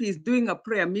Pastor Zippy is doing a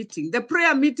prayer meeting. The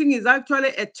prayer meeting is actually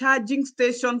a charging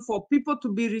station for people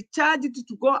to be recharged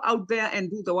to go out there and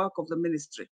do the work of the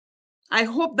ministry. I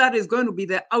hope that is going to be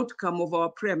the outcome of our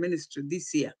prayer ministry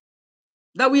this year.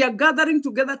 That we are gathering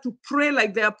together to pray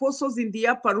like the apostles in the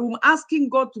upper room, asking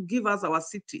God to give us our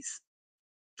cities,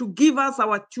 to give us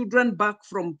our children back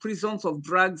from prisons of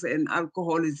drugs and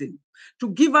alcoholism,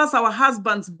 to give us our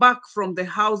husbands back from the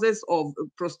houses of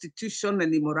prostitution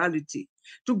and immorality,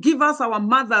 to give us our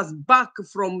mothers back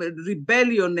from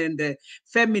rebellion and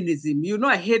feminism. You know,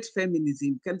 I hate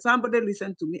feminism. Can somebody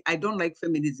listen to me? I don't like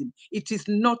feminism. It is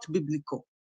not biblical.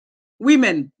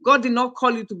 Women, God did not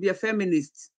call you to be a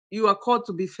feminist. You are called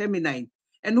to be feminine.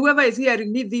 And whoever is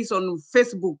hearing me this on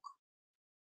Facebook,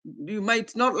 you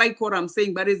might not like what I'm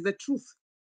saying, but it's the truth.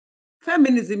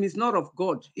 Feminism is not of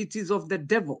God. It is of the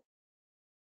devil.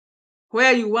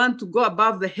 Where you want to go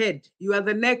above the head. You are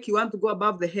the neck, you want to go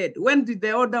above the head. When did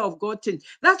the order of God change?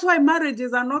 That's why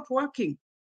marriages are not working.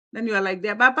 Then you are like,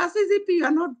 but Pastor Zippy,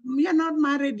 you're not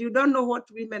married. You don't know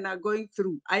what women are going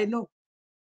through. I know.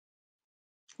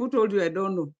 Who told you I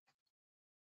don't know?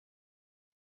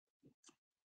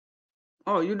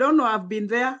 Oh, you don't know I've been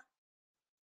there?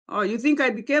 Oh, you think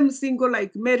I became single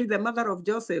like Mary, the mother of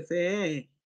Joseph? Mary,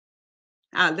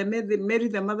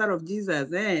 the mother of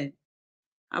Jesus.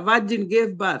 A virgin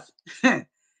gave birth.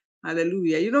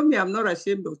 Hallelujah. You know me, I'm not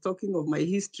ashamed of talking of my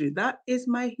history. That is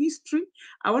my history.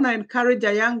 I want to encourage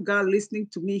a young girl listening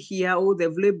to me here. Oh,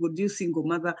 they've labeled you single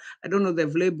mother. I don't know,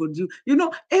 they've labeled you. You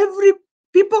know,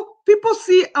 people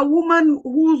see a woman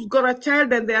who's got a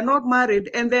child and they are not married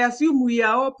and they assume we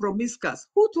are all promiscuous.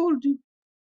 Who told you?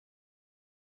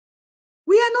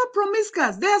 We are not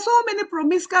promiscuous. There are so many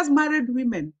promiscuous married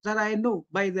women that I know,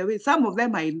 by the way. Some of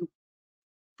them I know.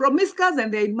 Promiscuous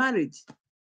and they're in marriage.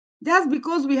 Just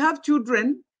because we have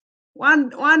children,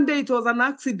 one day it was an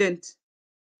accident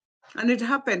and it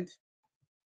happened.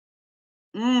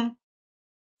 Young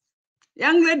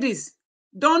ladies,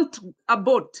 don't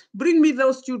abort. Bring me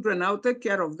those children. I'll take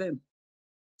care of them.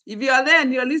 If you are there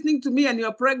and you're listening to me and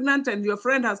you're pregnant and your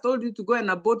friend has told you to go and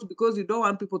abort because you don't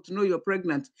want people to know you're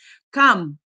pregnant,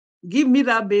 come, give me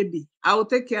that baby. I will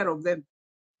take care of them.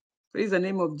 Praise the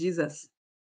name of Jesus.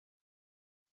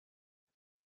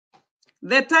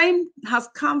 The time has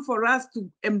come for us to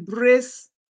embrace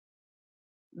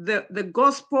the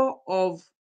gospel of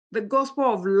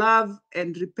love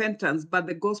and repentance, but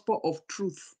the gospel of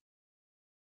truth.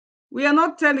 We are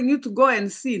not telling you to go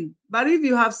and sin, but if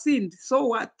you have sinned, so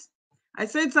what? I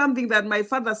said something that my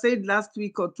father said last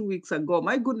week or 2 weeks ago.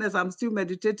 My goodness, I'm still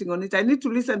meditating on it. I need to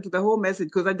listen to the whole message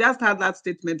because I just had that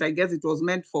statement. I guess it was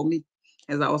meant for me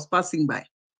as I was passing by.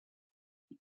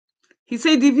 He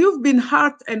said, if you've been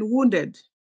hurt and wounded,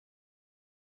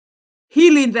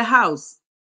 heal in the house.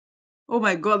 Oh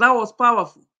my God, that was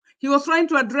powerful. He was trying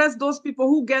to address those people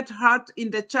who get hurt in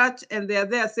the church and they're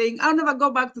there saying, I'll never go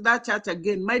back to that church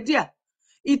again. My dear,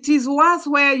 it is worse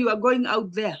where you are going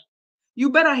out there. You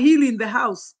better heal in the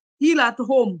house. Heal at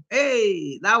home.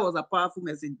 Hey, that was a powerful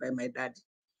message by my daddy.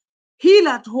 Heal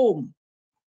at home.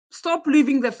 Stop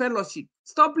leaving the fellowship.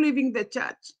 Stop leaving the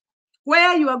church.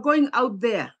 Where you are going out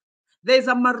there, there's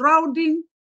a marauding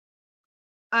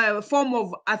form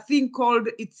of a thing called,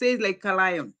 it says like a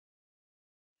lion.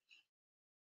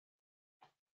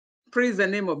 Praise the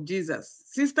name of Jesus.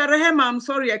 Sister Rehema, I'm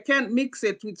sorry, I can't mix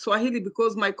it with Swahili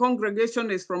because my congregation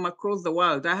is from across the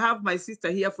world. I have my sister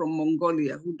here from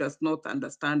Mongolia who does not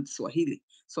understand Swahili.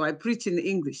 So I preach in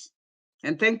English.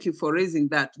 And thank you for raising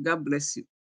that. God bless you.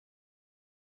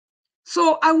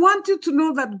 So I want you to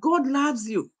know that God loves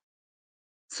you.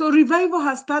 So revival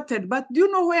has started, but do you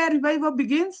know where revival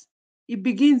begins? It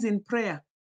begins in prayer.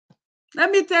 Let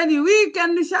me tell you, we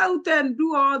can shout and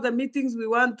do all the meetings we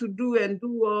want to do and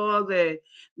do all the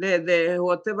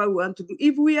whatever we want to do.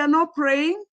 If we are not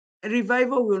praying,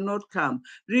 revival will not come.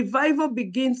 Revival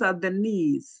begins at the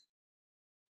knees.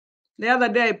 The other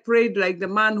day I prayed like the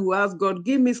man who asked God,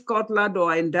 give me Scotland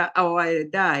or I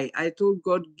die. I told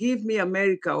God, give me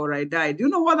America or I die. Do you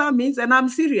know what that means? And I'm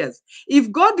serious.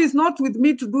 If God is not with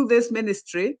me to do this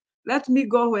ministry, let me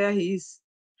go where he is.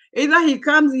 Either he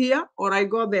comes here or I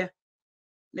go there.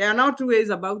 There are no two ways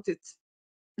about it.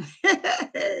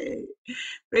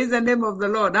 Praise the name of the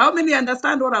Lord. How many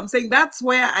understand what I'm saying? That's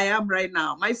where I am right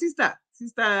now. My sister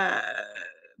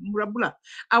Murabula.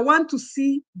 I want to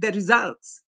see the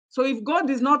results. So if God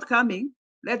is not coming,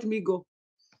 let me go.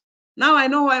 Now I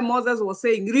know why Moses was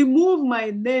saying, remove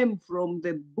my name from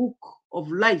the book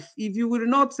of life if you will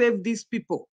not save these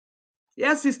people.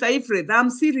 Yes, Sister Ifred, I'm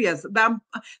serious.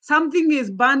 Something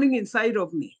is burning inside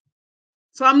of me.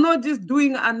 So I'm not just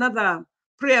doing another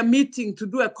prayer meeting to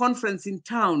do a conference in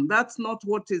town. That's not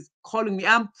what is calling me.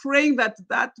 I'm praying that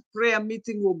that prayer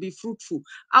meeting will be fruitful.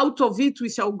 Out of it, we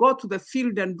shall go to the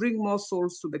field and bring more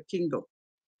souls to the kingdom.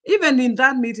 Even in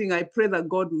that meeting, I pray that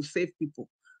God will save people.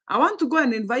 I want to go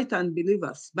and invite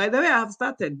unbelievers. By the way, I have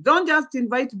started. Don't just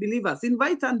invite believers,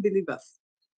 invite unbelievers.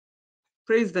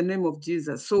 Praise the name of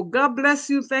Jesus. So God bless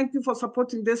you. Thank you for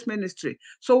supporting this ministry.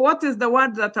 So what is the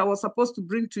word that I was supposed to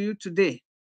bring to you today?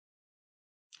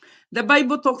 The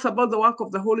Bible talks about the work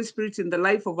of the Holy Spirit in the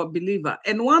life of a believer.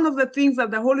 And one of the things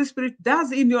that the Holy Spirit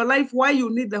does in your life, why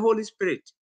you need the Holy Spirit,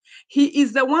 he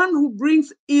is the one who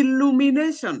brings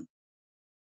illumination.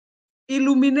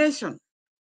 Illumination.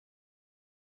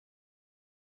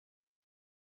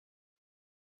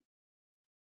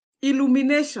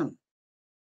 Illumination.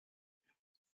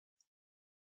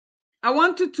 I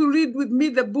want you to read with me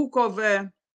the book of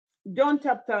John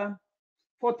chapter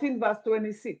 14 verse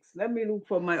 26. Let me look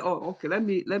for my, okay, let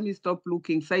me stop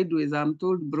looking sideways. I'm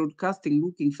told broadcasting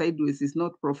looking sideways is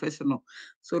not professional.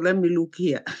 So let me look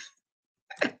here.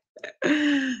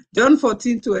 John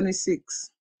 14,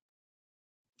 26.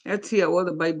 Let's hear what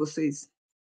the Bible says.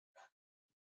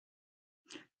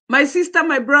 My sister,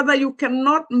 my brother, you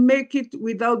cannot make it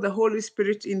without the Holy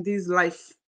Spirit in this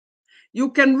life. You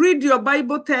can read your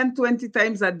Bible 10, 20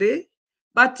 times a day,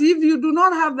 but if you do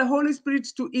not have the Holy Spirit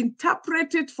to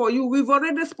interpret it for you, we've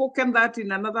already spoken that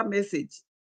in another message.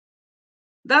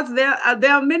 That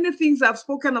there are many things I've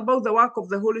spoken about the work of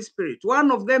the Holy Spirit.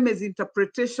 One of them is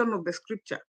interpretation of the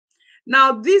scripture.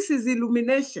 Now, this is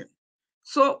illumination.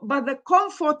 So, but the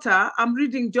Comforter, I'm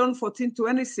reading John 14,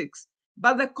 26,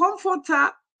 but the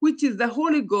Comforter, which is the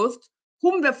Holy Ghost,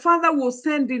 whom the Father will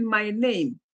send in my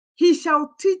name, he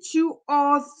shall teach you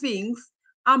all things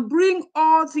and bring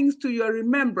all things to your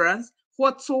remembrance,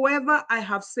 whatsoever I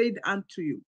have said unto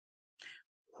you.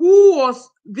 Who was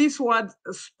this word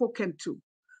spoken to?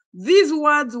 These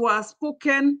words were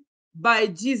spoken by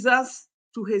Jesus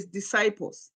to his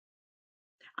disciples.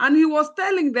 And he was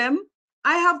telling them,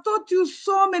 I have taught you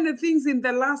so many things in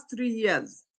the last 3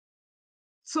 years.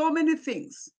 So many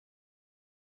things.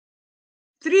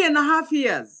 3.5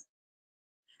 years.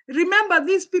 Remember,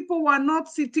 these people were not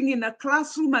sitting in a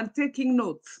classroom and taking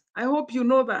notes. I hope you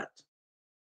know that.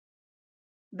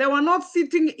 They were not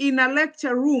sitting in a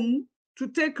lecture room to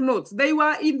take notes. They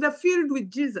were in the field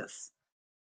with Jesus.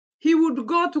 He would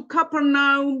go to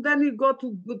Capernaum, then he go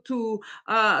to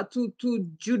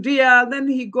Judea, then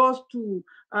he goes to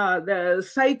the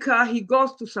Sychar, he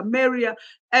goes to Samaria,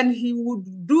 and he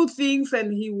would do things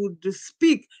and he would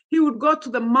speak. He would go to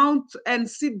the mount and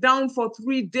sit down for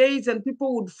 3 days, and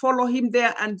people would follow him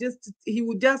there, and he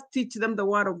would just teach them the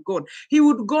word of God. He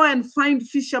would go and find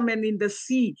fishermen in the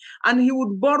sea, and he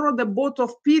would borrow the boat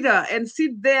of Peter and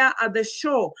sit there at the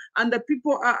shore, and the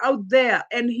people are out there,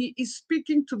 and he is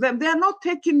speaking to them. They are not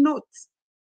taking notes.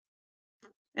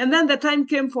 And then the time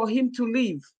came for him to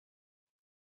leave.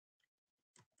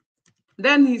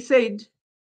 Then he said,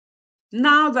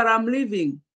 now that I'm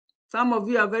leaving, some of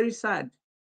you are very sad.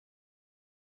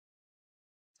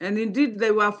 And indeed,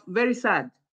 they were very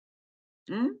sad.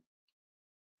 And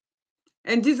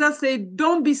Jesus said,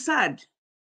 don't be sad.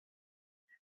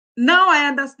 Now I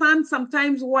understand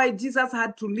sometimes why Jesus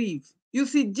had to leave. You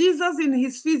see, Jesus in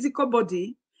his physical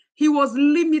body, he was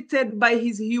limited by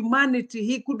his humanity.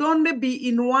 He could only be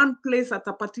in one place at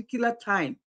a particular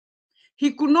time.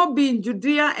 He could not be in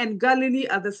Judea and Galilee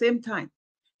at the same time.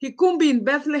 He couldn't be in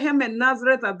Bethlehem and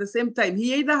Nazareth at the same time.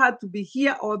 He either had to be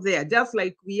here or there, just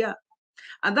like we are.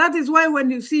 And that is why when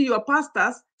you see your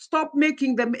pastors, stop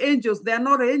making them angels. They are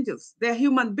not angels. They are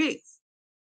human beings.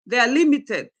 They are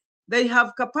limited. They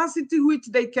have capacity which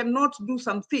they cannot do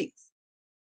some things.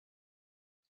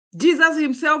 Jesus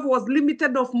himself was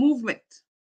limited of movement.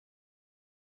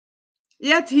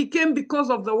 Yet he came because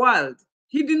of the world.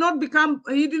 He did not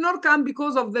come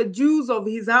because of the Jews of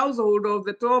his household or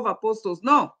the 12 apostles.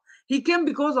 No, he came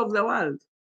because of the world.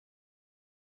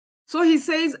 So he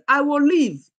says, I will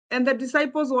leave. And the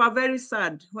disciples were very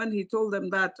sad when he told them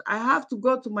that I have to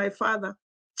go to my Father.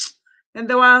 And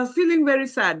they were feeling very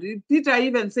sad. Peter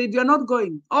even said, you're not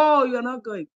going. Oh, you're not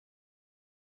going.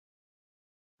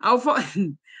 I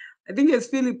think it's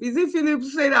Philip. Is it Philip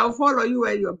said, I'll follow you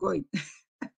where you're going?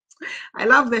 I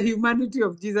love the humanity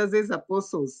of Jesus'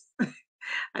 apostles.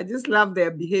 I just love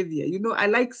their behavior. You know, I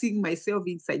like seeing myself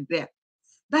inside there.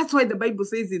 That's why the Bible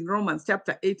says in Romans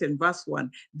chapter 8 and verse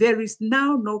 1, there is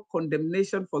now no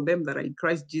condemnation for them that are in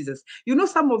Christ Jesus. You know,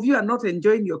 some of you are not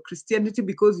enjoying your Christianity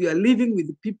because you are living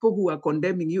with people who are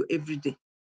condemning you every day.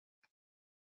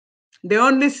 They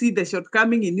only see the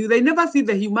shortcoming in you. They never see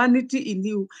the humanity in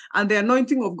you and the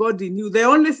anointing of God in you. They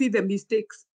only see the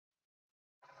mistakes.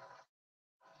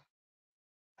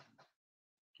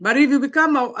 But if you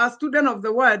become a student of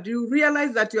the word, you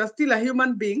realize that you are still a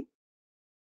human being,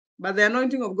 but the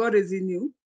anointing of God is in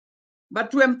you.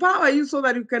 But to empower you so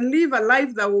that you can live a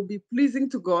life that will be pleasing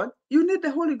to God, you need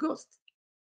the Holy Ghost.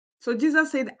 So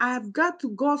Jesus said, I've got to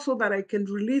go so that I can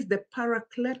release the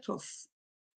Parakletos.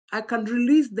 I can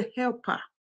release the helper.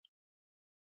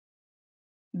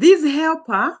 This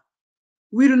helper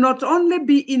will not only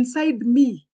be inside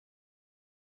me.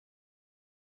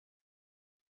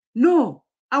 No,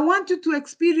 I want you to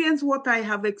experience what I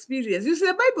have experienced. You see,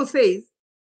 the Bible says,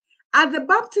 at the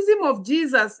baptism of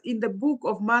Jesus in the book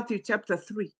of Matthew chapter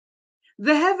 3,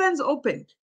 the heavens opened.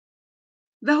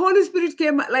 The Holy Spirit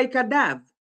came like a dove,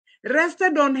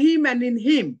 rested on him and in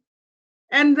him.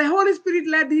 And the Holy Spirit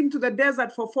led him to the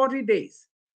desert for 40 days.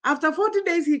 After 40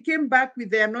 days, he came back with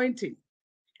the anointing.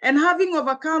 And having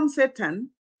overcome Satan,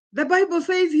 the Bible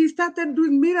says he started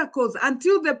doing miracles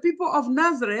until the people of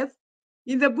Nazareth,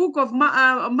 in the book of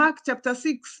Mark chapter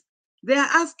 6, they are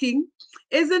asking,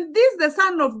 isn't this the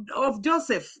son of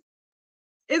Joseph?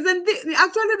 Isn't this,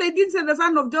 actually they didn't say the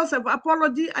son of Joseph,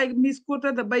 apology, I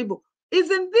misquoted the Bible.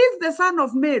 Isn't this the son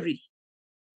of Mary?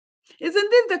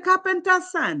 Isn't this the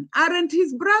carpenter's son? Aren't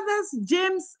his brothers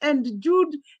James and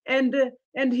Jude and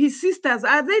his sisters,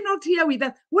 are they not here with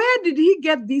us? Where did he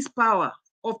get this power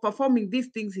of performing these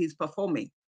things he's performing?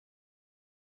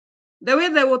 The way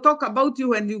they will talk about you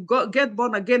when you get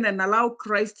born again and allow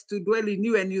Christ to dwell in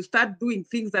you and you start doing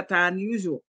things that are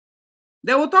unusual.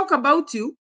 They will talk about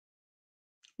you.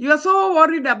 You are so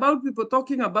worried about people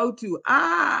talking about you.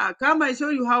 Come I show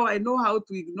you how I know how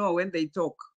to ignore when they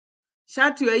talk.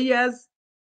 Shut your ears,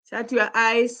 shut your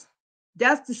eyes,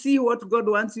 just to see what God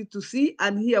wants you to see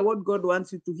and hear what God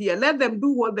wants you to hear. Let them do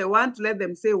what they want, let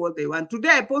them say what they want. Today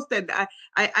I posted,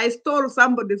 I stole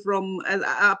somebody from,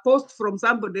 a post from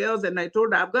somebody else, and I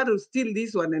told her, I've got to steal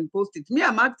this one and post it. Me,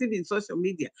 I'm active in social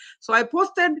media. So I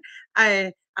posted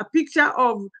a picture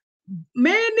of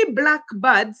many black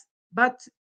birds, but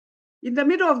in the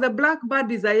middle of the black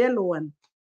bird is a yellow one.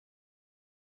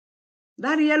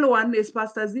 That yellow one is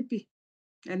Pastor Zippy.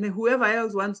 And whoever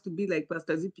else wants to be like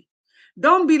Pastor Zippy.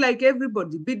 Don't be like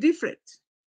everybody, be different.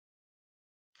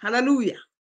 Hallelujah.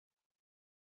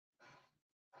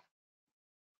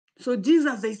 So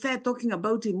Jesus, they started talking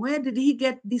about him. Where did he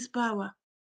get this power?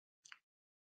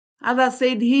 Others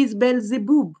said he's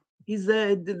Beelzebub. He's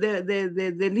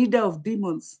the leader of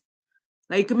demons.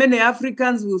 Like many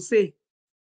Africans will say.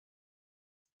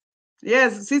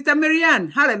 Yes, Sister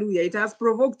Marianne, hallelujah, it has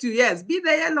provoked you. Yes, be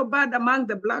the yellow bird among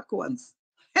the black ones.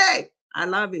 Hey, I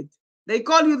love it. They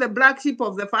call you the black sheep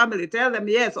of the family. Tell them,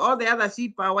 yes, all the other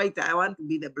sheep are white. I want to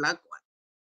be the black one.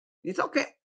 It's okay.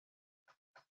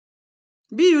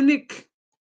 Be unique.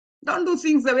 Don't do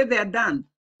things the way they are done.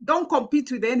 Don't compete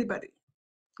with anybody.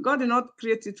 God did not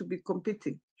create you to be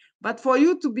competing. But for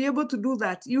you to be able to do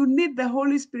that, you need the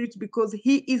Holy Spirit because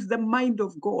he is the mind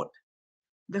of God.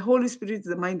 The Holy Spirit is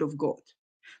the mind of God.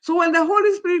 So when the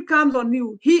Holy Spirit comes on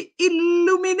you, he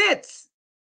illuminates.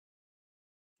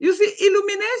 You see,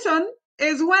 illumination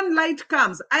is when light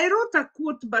comes. I wrote a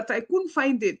quote, but I couldn't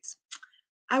find it.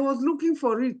 I was looking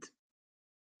for it.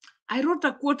 I wrote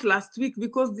a quote last week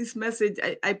because this message,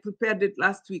 I prepared it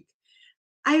last week.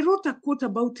 I wrote a quote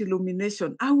about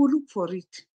illumination. I will look for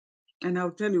it and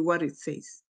I'll tell you what it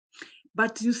says.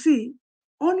 But you see,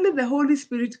 only the Holy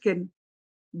Spirit can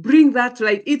bring that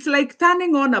light. It's like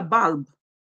turning on a bulb.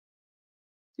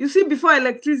 You see, before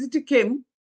electricity came,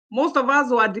 most of us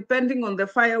were depending on the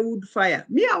firewood fire.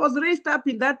 Me, I was raised up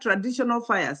in that traditional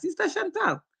fire. Sister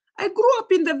Chantal, I grew up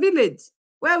in the village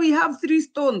where we have 3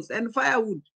 stones and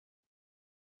firewood.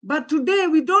 But today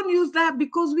we don't use that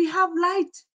because we have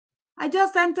light. I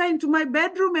just enter into my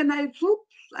bedroom and I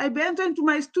enter into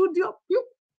my studio.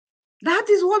 That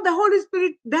is what the Holy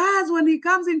Spirit does when he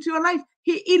comes into your life.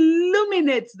 He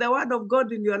illuminates the word of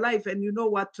God in your life and you know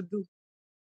what to do.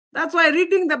 That's why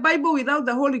reading the Bible without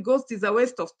the Holy Ghost is a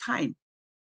waste of time.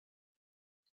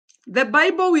 The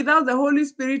Bible without the Holy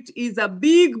Spirit is a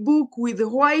big book with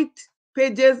white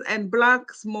pages and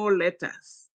black small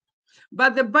letters.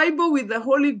 But the Bible with the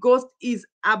Holy Ghost is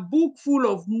a book full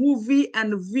of movie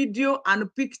and video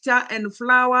and picture and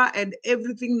flower and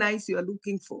everything nice you are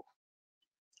looking for.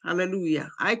 Hallelujah.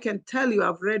 I can tell you,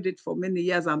 I've read it for many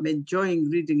years. I'm enjoying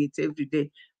reading it every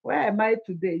day. Where am I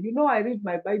today? You know, I read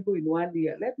my Bible in 1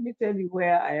 year. Let me tell you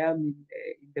where I am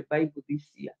in the Bible this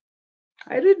year.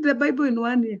 I read the Bible in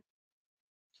 1 year.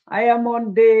 I am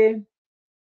on the,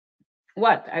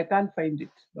 what? I can't find it.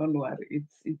 Don't worry.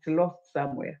 It's lost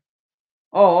somewhere.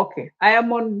 Oh, okay. I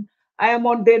am on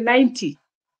the 90.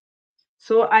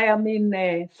 So I am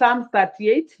in Psalm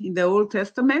 38 in the Old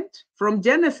Testament from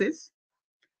Genesis.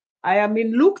 I am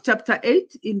in Luke chapter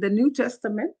 8 in the New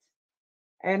Testament.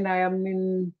 And I'm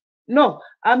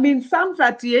in Psalm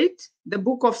 38, the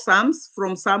book of Psalms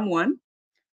from Psalm 1.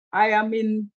 I am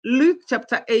in Luke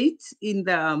chapter 8 in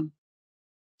the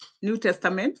New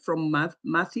Testament from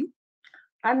Matthew.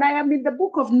 And I am in the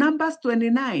book of Numbers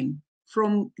 29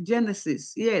 from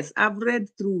Genesis. Yes, I've read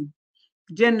through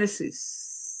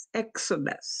Genesis,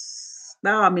 Exodus.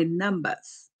 Now I'm in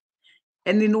Numbers.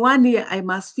 And in 1 year, I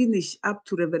must finish up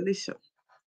to Revelation.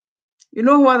 You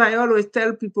know what I always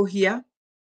tell people here?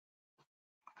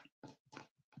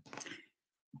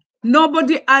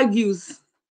 Nobody argues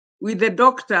with the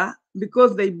doctor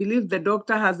because they believe the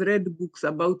doctor has read books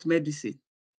about medicine.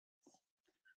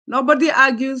 Nobody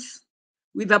argues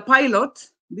with a pilot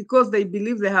because they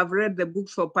believe they have read the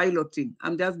books for piloting.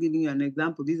 I'm just giving you an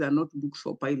example. These are not books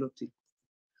for piloting.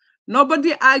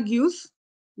 Nobody argues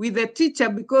with a teacher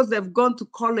because they've gone to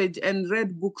college and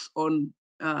read books on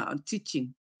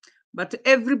teaching. But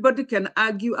everybody can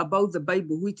argue about the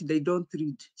Bible, which they don't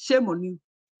read. Shame on you.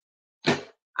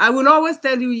 I will always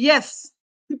tell you, yes.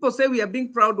 People say we are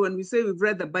being proud when we say we've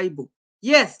read the Bible.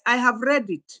 Yes, I have read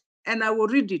it and I will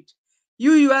read it.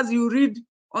 You as you read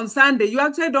on Sunday, you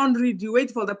actually don't read. You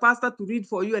wait for the pastor to read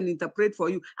for you and interpret for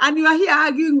you. And you are here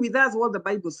arguing with us what the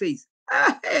Bible says.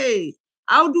 Hey,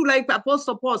 how do like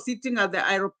Apostle Paul sitting at the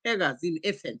Areopagus in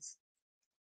Athens?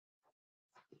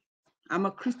 I'm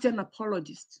a Christian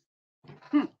apologist.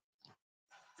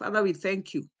 Father, we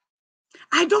thank you.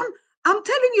 I'm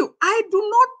telling you, I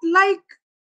do not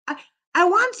like, I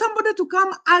want somebody to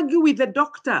come argue with the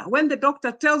doctor when the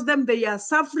doctor tells them they are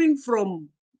suffering from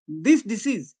this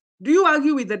disease. Do you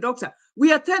argue with the doctor?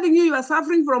 We are telling you are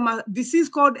suffering from a disease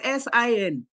called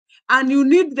SIN and you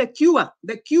need the cure.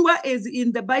 The cure is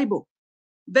in the Bible.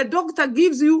 The doctor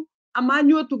gives you a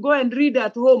manual to go and read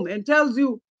at home and tells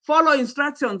you, follow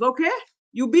instructions, okay?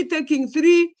 You be taking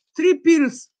three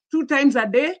pills 2 times a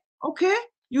day, okay?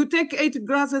 You take 8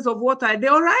 glasses of water a day,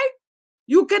 all right?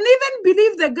 You can even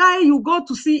believe the guy you go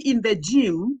to see in the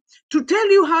gym to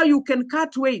tell you how you can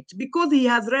cut weight because he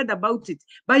has read about it.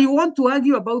 But you want to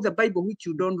argue about the Bible, which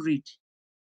you don't read.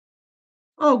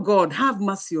 Oh God, have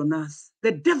mercy on us.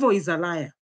 The devil is a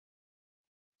liar.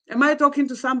 Am I talking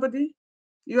to somebody?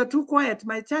 You are too quiet.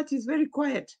 My church is very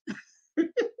quiet.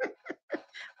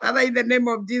 Father, in the name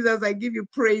of Jesus, I give you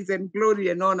praise and glory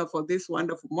and honor for this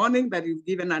wonderful morning that you've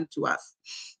given unto us.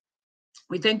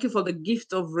 We thank you for the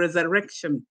gift of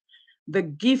resurrection, the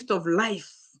gift of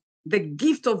life, the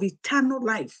gift of eternal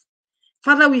life.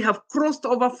 Father, we have crossed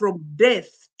over from death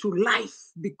to life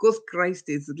because Christ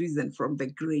is risen from the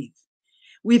grave.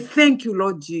 We thank you,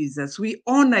 Lord Jesus. We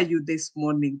honor you this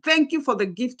morning. Thank you for the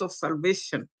gift of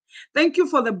salvation. Thank you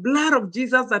for the blood of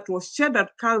Jesus that was shed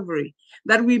at Calvary,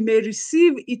 that we may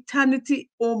receive eternity,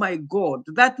 oh my God,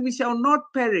 that we shall not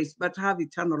perish but have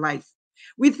eternal life.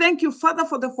 We thank you, Father,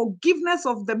 for the forgiveness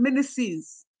of the many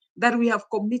sins that we have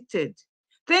committed.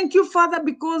 Thank you, Father,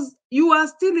 because you are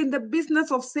still in the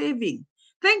business of saving.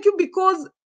 Thank you because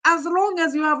as long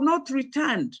as you have not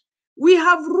returned, we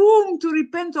have room to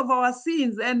repent of our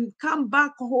sins and come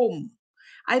back home.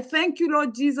 I thank you,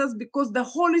 Lord Jesus, because the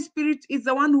Holy Spirit is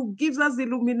the one who gives us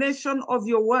illumination of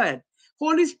your word.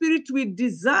 Holy Spirit, we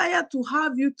desire to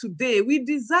have you today. We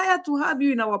desire to have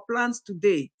you in our plans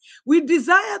today. We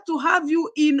desire to have you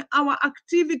in our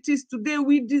activities today.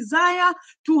 We desire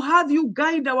to have you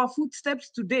guide our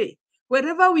footsteps today.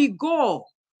 Wherever we go,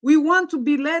 we want to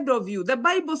be led of you. The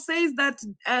Bible says that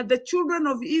the children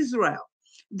of Israel,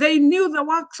 they knew the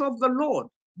works of the Lord,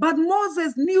 but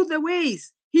Moses knew the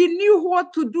ways. He knew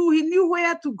what to do. He knew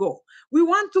where to go. We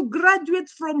want to graduate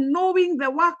from knowing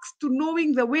the works to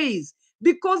knowing the ways,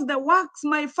 because the works,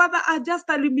 my Father, are just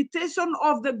a limitation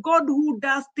of the God who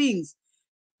does things.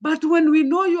 But when we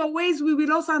know your ways, we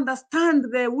will also understand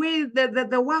the way,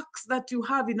 the works that you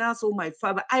have in us, oh my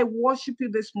Father. I worship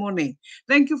you this morning.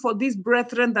 Thank you for these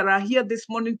brethren that are here this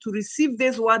morning to receive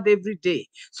this word every day,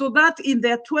 so that in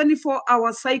their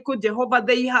 24-hour cycle, Jehovah,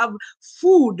 they have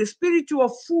food,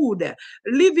 spiritual food,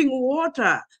 living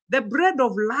water, the bread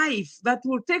of life that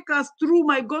will take us through,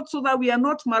 my God, so that we are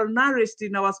not malnourished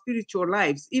in our spiritual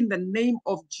lives. In the name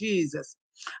of Jesus.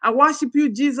 I worship you,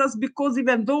 Jesus, because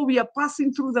even though we are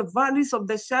passing through the valleys of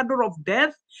the shadow of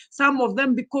death, some of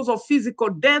them because of physical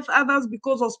death, others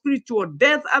because of spiritual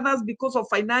death, others because of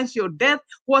financial death,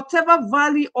 whatever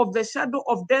valley of the shadow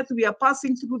of death we are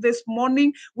passing through this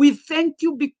morning, we thank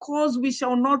you because we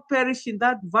shall not perish in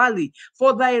that valley.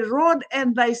 For thy rod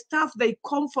and thy staff, they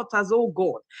comfort us, O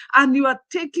God. And you are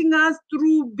taking us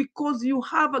through because you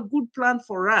have a good plan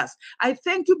for us. I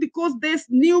thank you because this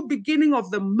new beginning of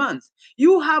the month,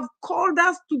 you have called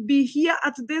us to be here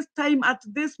at this time, at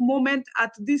this moment,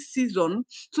 at this season,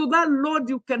 so that, Lord,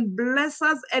 you can bless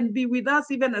us and be with us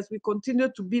even as we continue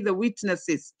to be the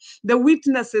witnesses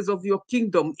of your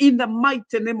kingdom, in the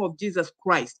mighty name of Jesus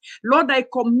Christ. Lord, I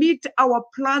commit our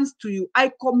plans to you.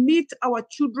 I commit our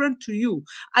children to you.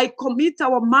 I commit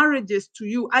our marriages to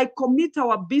you. I commit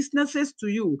our businesses to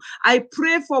you. I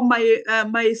pray for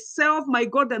myself, my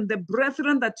God, and the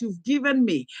brethren that you've given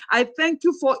me. I thank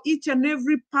you for each and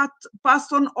every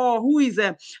person or who is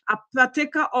a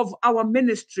partaker of our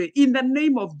ministry. In the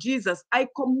name of Jesus, I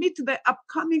commit the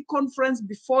upcoming conference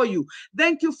before you.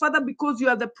 Thank you, Father, because you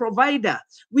are the provider.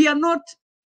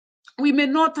 We may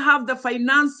not have the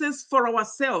finances for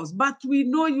ourselves, but we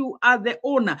know you are the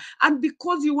owner. And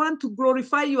because you want to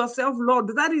glorify yourself, Lord,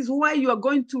 that is why you are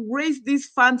going to raise these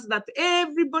funds that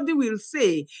everybody will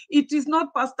say, it is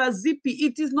not Pastor Zippy,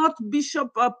 it is not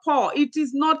Bishop Paul, it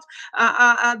is not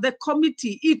the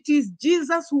committee, it is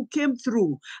Jesus who came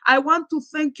through. I want to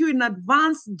thank you in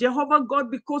advance, Jehovah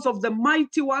God, because of the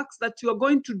mighty works that you are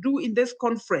going to do in this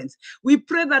conference. We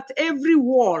pray that every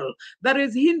wall that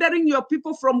is hindering your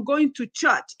people from going to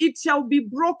church, it shall be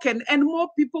broken, and more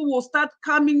people will start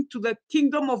coming to the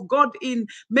kingdom of God in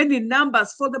many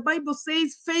numbers. For the Bible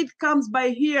says faith comes by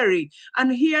hearing,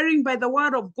 and hearing by the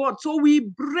word of God. So we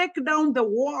break down the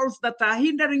walls that are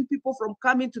hindering people from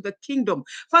coming to the kingdom.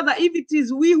 Father, if it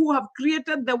is we who have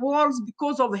created the walls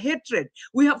because of hatred,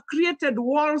 we have created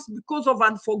walls because of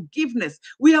unforgiveness,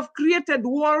 we have created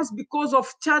walls because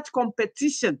of church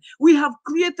competition, we have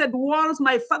created walls,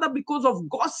 my Father, because of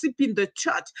gossip in the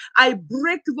church, I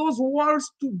break those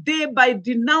walls today by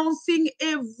denouncing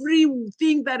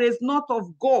everything that is not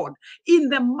of God in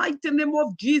the mighty name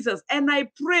of Jesus. And I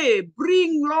pray,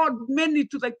 bring, Lord, many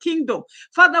to the kingdom.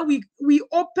 Father, we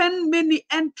open many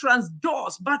entrance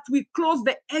doors, but we close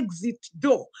the exit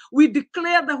door. We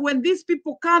declare that when these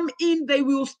people come in, they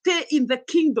will stay in the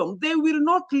kingdom. They will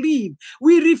not leave.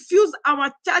 We refuse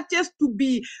our churches to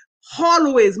be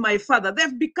hallways, my Father.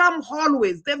 They've become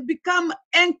hallways. They've become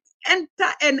enter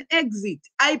and exit.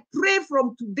 I pray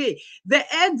from today, the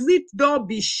exit door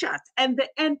be shut and the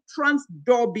entrance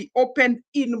door be opened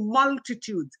in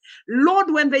multitudes.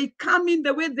 Lord, when they come in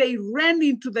the way they ran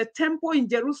into the temple in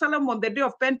Jerusalem on the day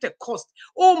of Pentecost,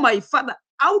 oh my Father,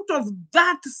 out of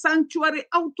that sanctuary,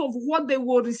 out of what they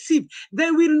will receive,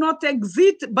 they will not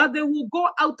exit, but they will go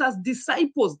out as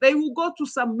disciples. They will go to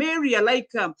Samaria like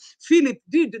Philip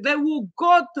did. They will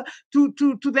go to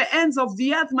the ends of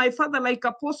the earth, my Father, like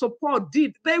Apostle Paul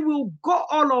did. They will go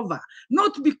all over,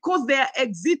 not because they are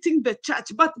exiting the church,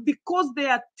 but because they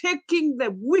are taking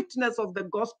the witness of the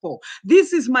gospel.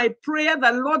 This is my prayer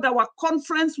that, Lord, our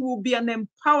conference will be an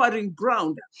empowering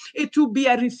ground. It will be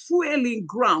a refueling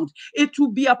ground. It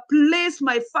will be a place,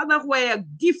 my Father, where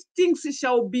giftings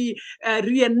shall be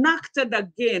reenacted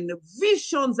again.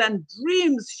 Visions and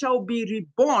dreams shall be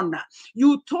reborn.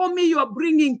 You told me you are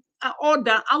bringing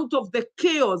order out of the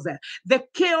chaos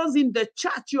in the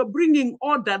church. You're bringing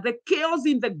order. The chaos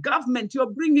in the government, you're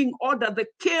bringing order. The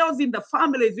chaos in the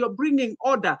families, you're bringing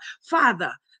order.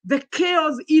 Father, the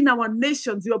chaos in our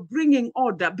nations, you're bringing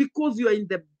order because you're in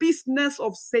the business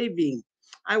of saving.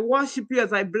 I worship you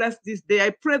as I bless this day.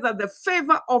 I pray that the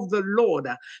favor of the Lord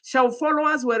shall follow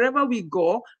us wherever we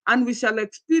go, and we shall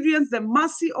experience the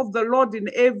mercy of the Lord in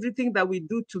everything that we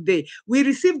do today. We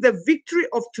receive the victory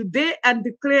of today and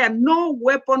declare no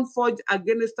weapon forged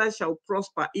against us shall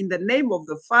prosper. In the name of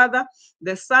the Father,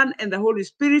 the Son, and the Holy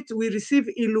Spirit, we receive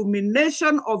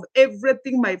illumination of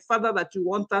everything, my Father, that you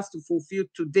want us to fulfill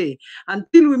today.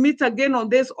 Until we meet again on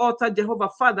this altar, Jehovah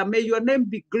Father, may your name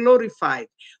be glorified.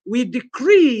 We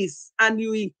decrease and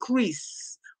you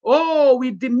increase. Oh,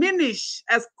 we diminish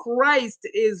as Christ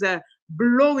is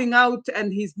blowing out,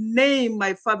 and his name,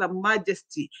 my Father,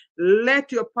 majesty.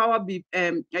 Let your power be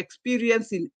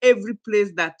experienced in every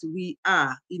place that we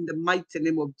are, in the mighty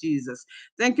name of Jesus.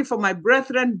 Thank you for my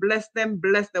brethren. Bless them,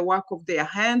 bless the work of their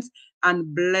hands,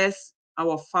 and bless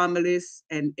our families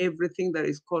and everything that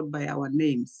is called by our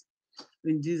names.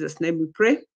 In Jesus' name we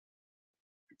pray.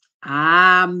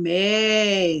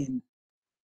 Amen.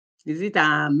 Is it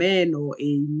amen or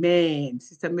amen?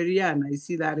 Sister Mariana, I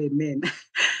see that amen.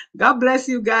 God bless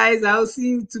you guys. I'll see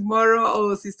you tomorrow.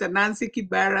 Oh, Sister Nancy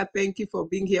Kibara, thank you for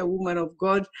being here, woman of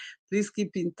God. Please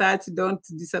keep in touch. Don't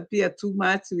disappear too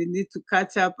much. We need to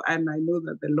catch up, and I know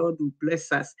that the Lord will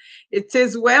bless us. It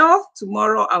says, well,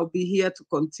 tomorrow I'll be here to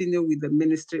continue with the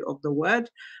ministry of the word.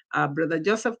 Brother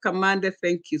Joseph Kamande,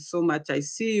 thank you so much. I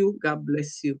see you. God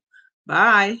bless you.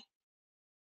 Bye.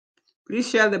 Please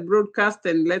share the broadcast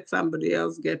and let somebody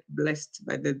else get blessed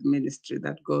by the ministry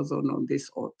that goes on this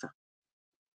altar.